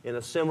 a.m. in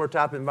a similar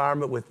type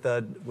environment with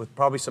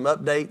probably some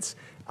updates.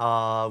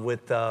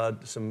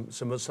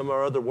 Some of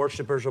our other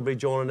worshipers will be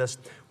joining us.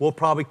 We'll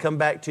probably come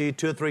back to you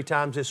 2 or 3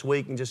 times this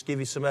week and just give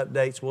you some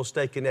updates. We'll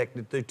stay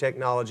connected through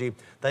technology.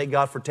 Thank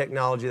God for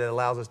technology that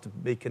allows us to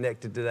be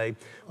connected today.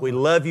 We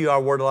love you,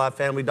 our Word Alive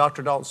family.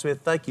 Dr. Dalton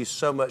Smith, thank you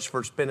so much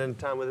for spending spending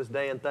time with us,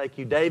 Dan. Thank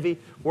you. Davey,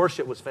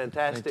 worship was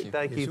fantastic.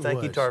 Thank you. Yes, it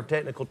Thank you was. to our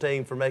technical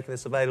team for making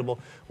this available.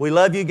 We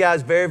love you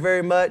guys very,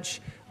 very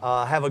much.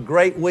 Have a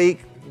great week.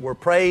 We're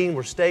praying.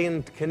 We're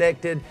staying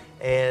connected.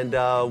 And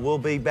we'll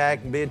be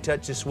back and be in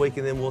touch this week.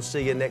 And then we'll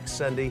see you next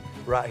Sunday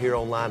right here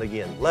online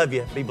again. Love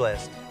you. Be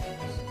blessed.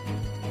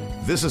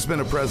 This has been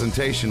a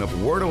presentation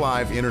of Word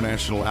Alive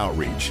International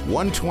Outreach,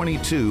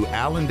 122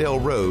 Allendale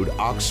Road,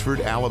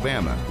 Oxford,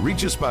 Alabama.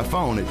 Reach us by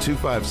phone at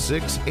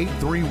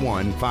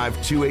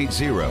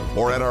 256-831-5280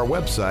 or at our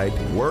website,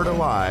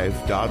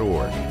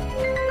 wordalive.org.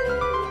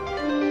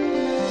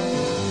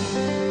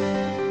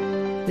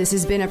 This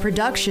has been a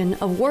production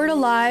of Word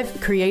Alive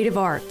Creative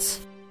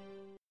Arts.